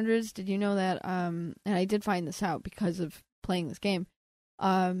 1900s. Did you know that? And I did find this out because of playing this game.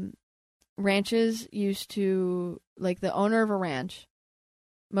 Ranches used to, like, the owner of a ranch,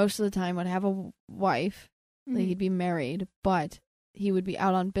 most of the time would have a wife. Mm-hmm. Like, he'd be married, but he would be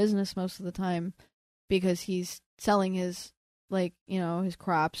out on business most of the time because he's selling his, like, his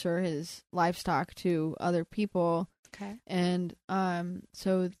crops or his livestock to other people. Okay. And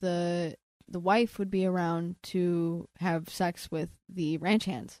so the wife would be around to have sex with the ranch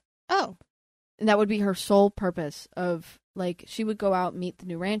hands. Oh. And that would be her sole purpose of, like, she would go out, meet the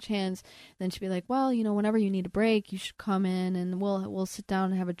new ranch hands, then she'd be like, well, whenever you need a break, you should come in and we'll sit down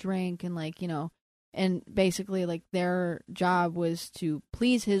and have a drink and, like, and basically, like, their job was to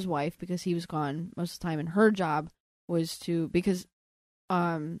please his wife because he was gone most of the time, and her job was to, because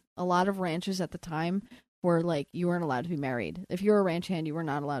a lot of ranches at the time were like, you weren't allowed to be married. If you were a ranch hand, you were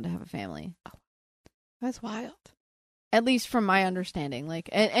not allowed to have a family. Oh, that's wild. At least from my understanding. Like,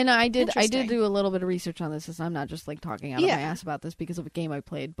 and I did do a little bit of research on this, so I'm not just like talking out of my ass about this because of a game I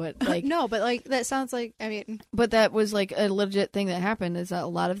played, but like no, but like that sounds like, but that was like a legit thing that happened, is that a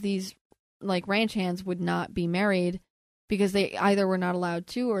lot of these like ranch hands would not be married because they either were not allowed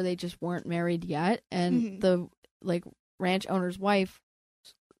to or they just weren't married yet, and the like ranch owner's wife,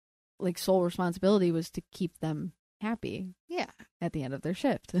 like, sole responsibility was to keep them happy. Yeah. At the end of their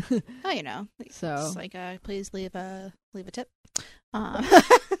shift. Oh, so it's like, please leave a tip.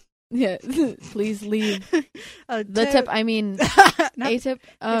 Yeah, please leave the tip. I mean, a tip.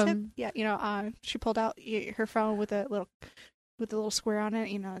 Yeah, she pulled out her phone with a little square on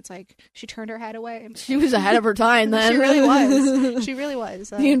it. It's like she turned her head away. She was ahead of her time then. She really was. She really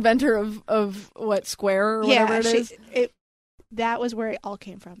was. The inventor of what, Square or whatever it is. That was where it all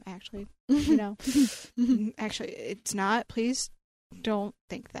came from, actually. Actually, it's not. Please don't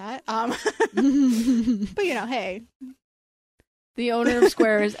think that. But hey. The owner of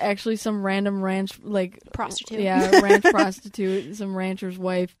Square is actually some random ranch, like, prostitute. Yeah, ranch prostitute, some rancher's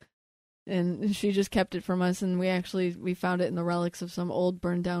wife. And she just kept it from us, and we found it in the relics of some old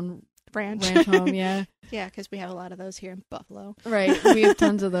burned down ranch home, yeah. Yeah, because we have a lot of those here in Buffalo. Right, we have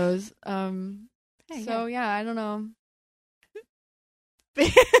tons of those. I don't know.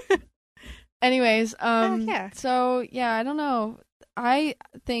 Anyways, so yeah, I don't know. I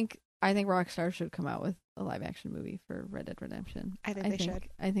think Rockstar should come out with a live action movie for Red Dead Redemption. I think they should.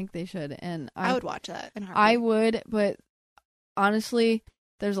 I think they should, and I would watch that in a heartbeat. I would, but honestly,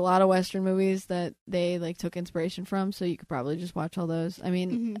 there's a lot of Western movies that they like took inspiration from, so you could probably just watch all those. I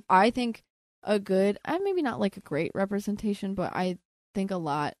mean, I think a good, maybe not like a great representation, but I think a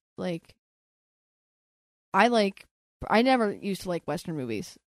lot, like, I never used to like Western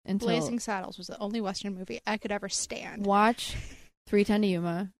movies until Blazing Saddles was the only Western movie I could ever stand. Watch 3:10 to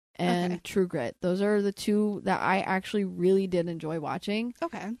Yuma and True Grit. Those are the two that I actually really did enjoy watching.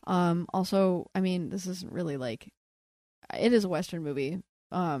 Okay. Also, I mean, this isn't really like, it is a Western movie.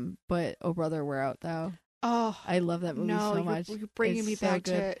 But Oh Brother, Where Art Thou? Oh, I love that movie so much. You're bringing me so back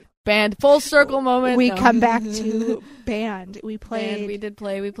good. to Band, full circle moment. We come back to band. We played. Band, we did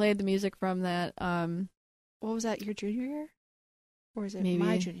play. We played the music from that. What was that? Your junior year, or is it maybe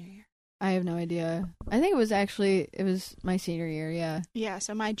my junior year? I have no idea. I think it was my senior year. Yeah. Yeah.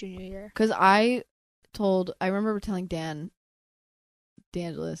 So my junior year. Because I remember telling DeAngelis,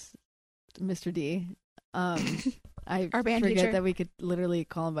 Mr. D. I Our band forget teacher. that we could literally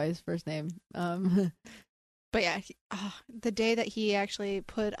call him by his first name. But yeah, the day that he actually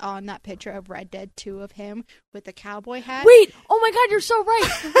put on that picture of Red Dead 2 of him with the cowboy hat. Wait! Oh my God, you're so right.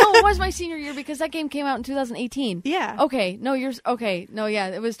 No, it was my senior year because that game came out in 2018. Yeah. Okay. No, yeah,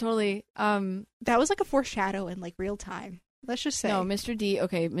 it was totally. That was like a foreshadow in like real time. Let's just say. No, Mr. D.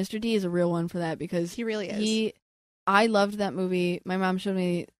 Okay, Mr. D is a real one for that because he really is. I loved that movie. My mom showed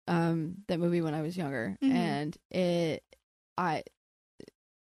me that movie when I was younger, and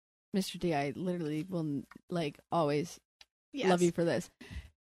Mr. D, I literally will like always love you for this.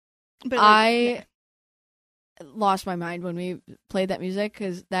 But I lost my mind when we played that music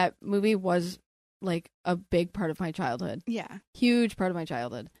because that movie was like a big part of my childhood. Yeah, huge part of my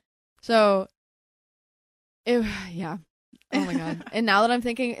childhood. So, yeah. Oh my God! And now that I'm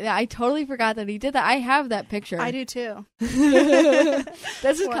thinking, I totally forgot that he did that. I have that picture. I do too.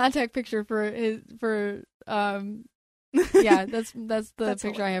 That's his contact picture yeah, that's the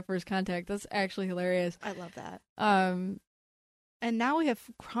picture I have for his contact. That's actually hilarious. I love that. And now we have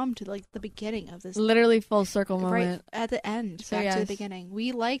come to like the beginning of this, literally full circle moment. Right at the end, so back to the beginning.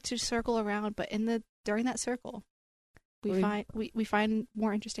 We like to circle around, but during that circle, we find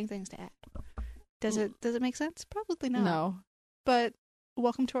more interesting things to add. Does it make sense? Probably not. No. But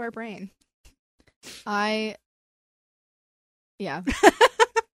welcome to our brain. Yeah.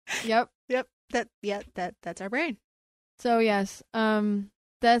 Yep. That's our brain. So yes,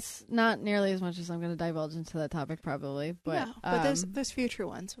 that's not nearly as much as I'm going to divulge into that topic probably, but no, but there's future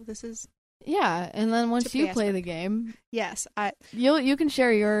ones. So this is and then once you play the game, yes, you can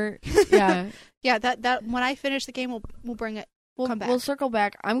share your yeah that when I finish the game we'll bring it. Come back. We'll circle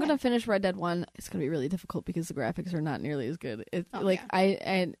back. I'm gonna finish Red Dead 1. It's gonna be really difficult because the graphics are not nearly as good.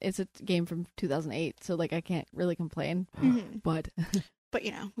 And it's a game from 2008, so like I can't really complain. But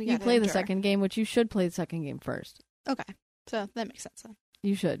you know, you play the second game, which you should play the second game first. Okay, so that makes sense then.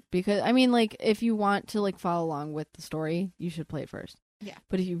 You should, because I mean, like if you want to like follow along with the story, you should play it first. Yeah.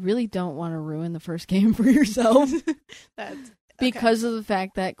 But if you really don't want to ruin the first game for yourself, because of the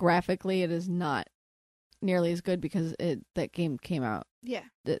fact that graphically it is not nearly as good because that game came out. Yeah.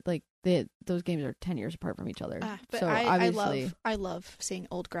 Those games are 10 years apart from each other. But so obviously, I love seeing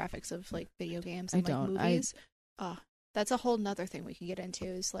old graphics of like video games and movies. That's a whole nother thing we can get into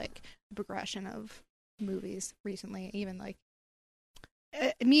is like the progression of movies recently. Even like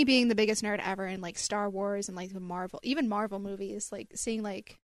me being the biggest nerd ever in like Star Wars and like the Marvel movies, like seeing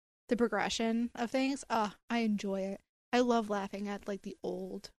like the progression of things. I enjoy it. I love laughing at like the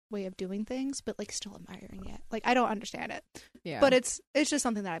old way of doing things, but like still admiring it. Like I don't understand it. Yeah. But it's just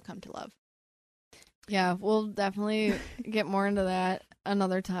something that I've come to love. Yeah, we'll definitely get more into that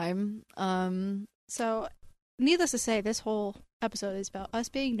another time. So needless to say, this whole episode is about us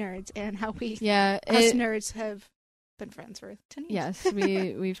being nerds and how us nerds have been friends for 10 years. Yes,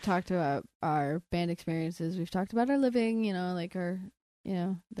 we've talked about our band experiences. We've talked about our living, like our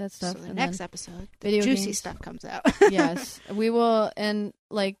that stuff. So the next episode, the juicy games. Stuff comes out. Yes, we will, and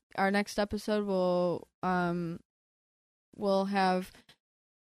like our next episode, we'll have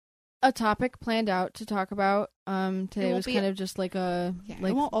a topic planned out to talk about. Today was kind of just like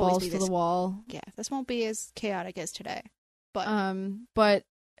balls to the wall. Yeah, this won't be as chaotic as today, but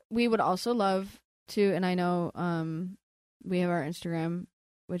we would also love to, and I know we have our Instagram,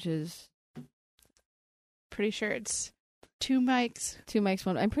 which is pretty sure it's 2 mics. 2 mics,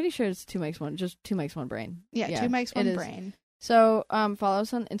 1. I'm pretty sure it's 2 mics, 1. Just 2 mics, 1 brain. Yeah, 2 mics, 1 brain. So follow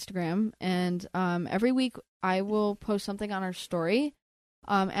us on Instagram, and every week I will post something on our story,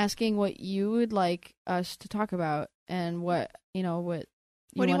 asking what you would like us to talk about and what you want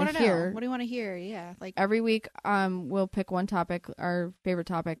to hear. What do you want to hear? Yeah, like every week, we'll pick one topic, our favorite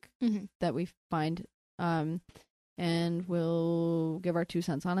topic that we find, and we'll give our 2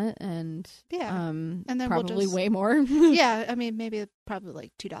 cents on it, and and then probably way more. Yeah, I mean maybe probably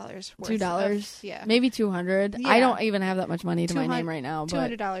like $2 worth. $2, yeah, maybe $200. Yeah. I don't even have that much money to my name right now.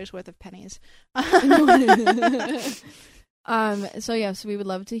 But $200 worth of pennies. So yes, we would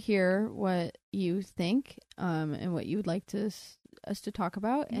love to hear what you think, and what you would like us to talk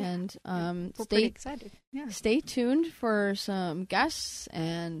about, and we're pretty excited. Yeah, stay tuned for some guests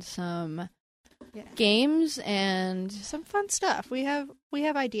and some games and some fun stuff. We have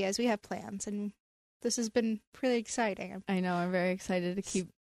ideas, we have plans, and This has been really exciting. I know. I'm very excited to keep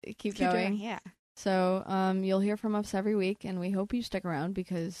Keep going. doing, yeah. So you'll hear from us every week, and we hope you stick around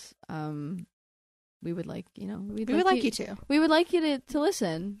because we would like, we would like you to. We would like you to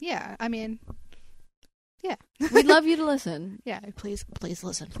listen. Yeah, I mean, yeah. We'd love you to listen. Yeah, please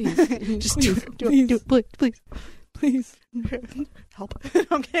listen. Please. Just Please. do it, please. Please. Help.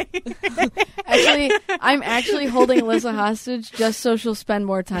 Okay. Actually, I'm actually holding Alyssa hostage just so she'll spend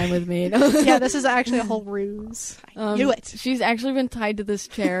more time with me. Yeah, this is actually a whole ruse. I knew it. She's actually been tied to this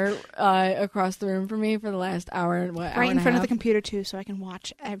chair across the room from me for the last hour and right in front of the computer too, so I can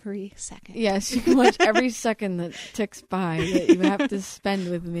watch every second. Yes, you can watch every second that ticks by that you have to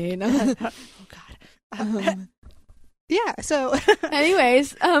spend with me. Oh God. Yeah, so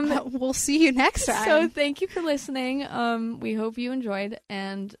anyways, we'll see you next time. So thank you for listening. We hope you enjoyed,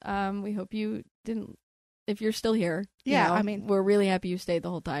 and we hope you didn't, if you're still here. Yeah, I mean, we're really happy you stayed the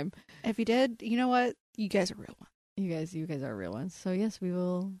whole time. If you did, you know what? You guys are real ones. You guys are real ones. So yes,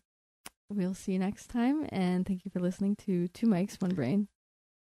 we'll see you next time, and thank you for listening to Two Mics, One Brain.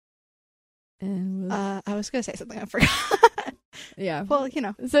 And I was gonna say something I forgot. Yeah. Well,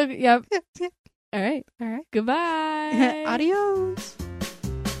 So yep. Yeah. All right. All right. Goodbye. Adios.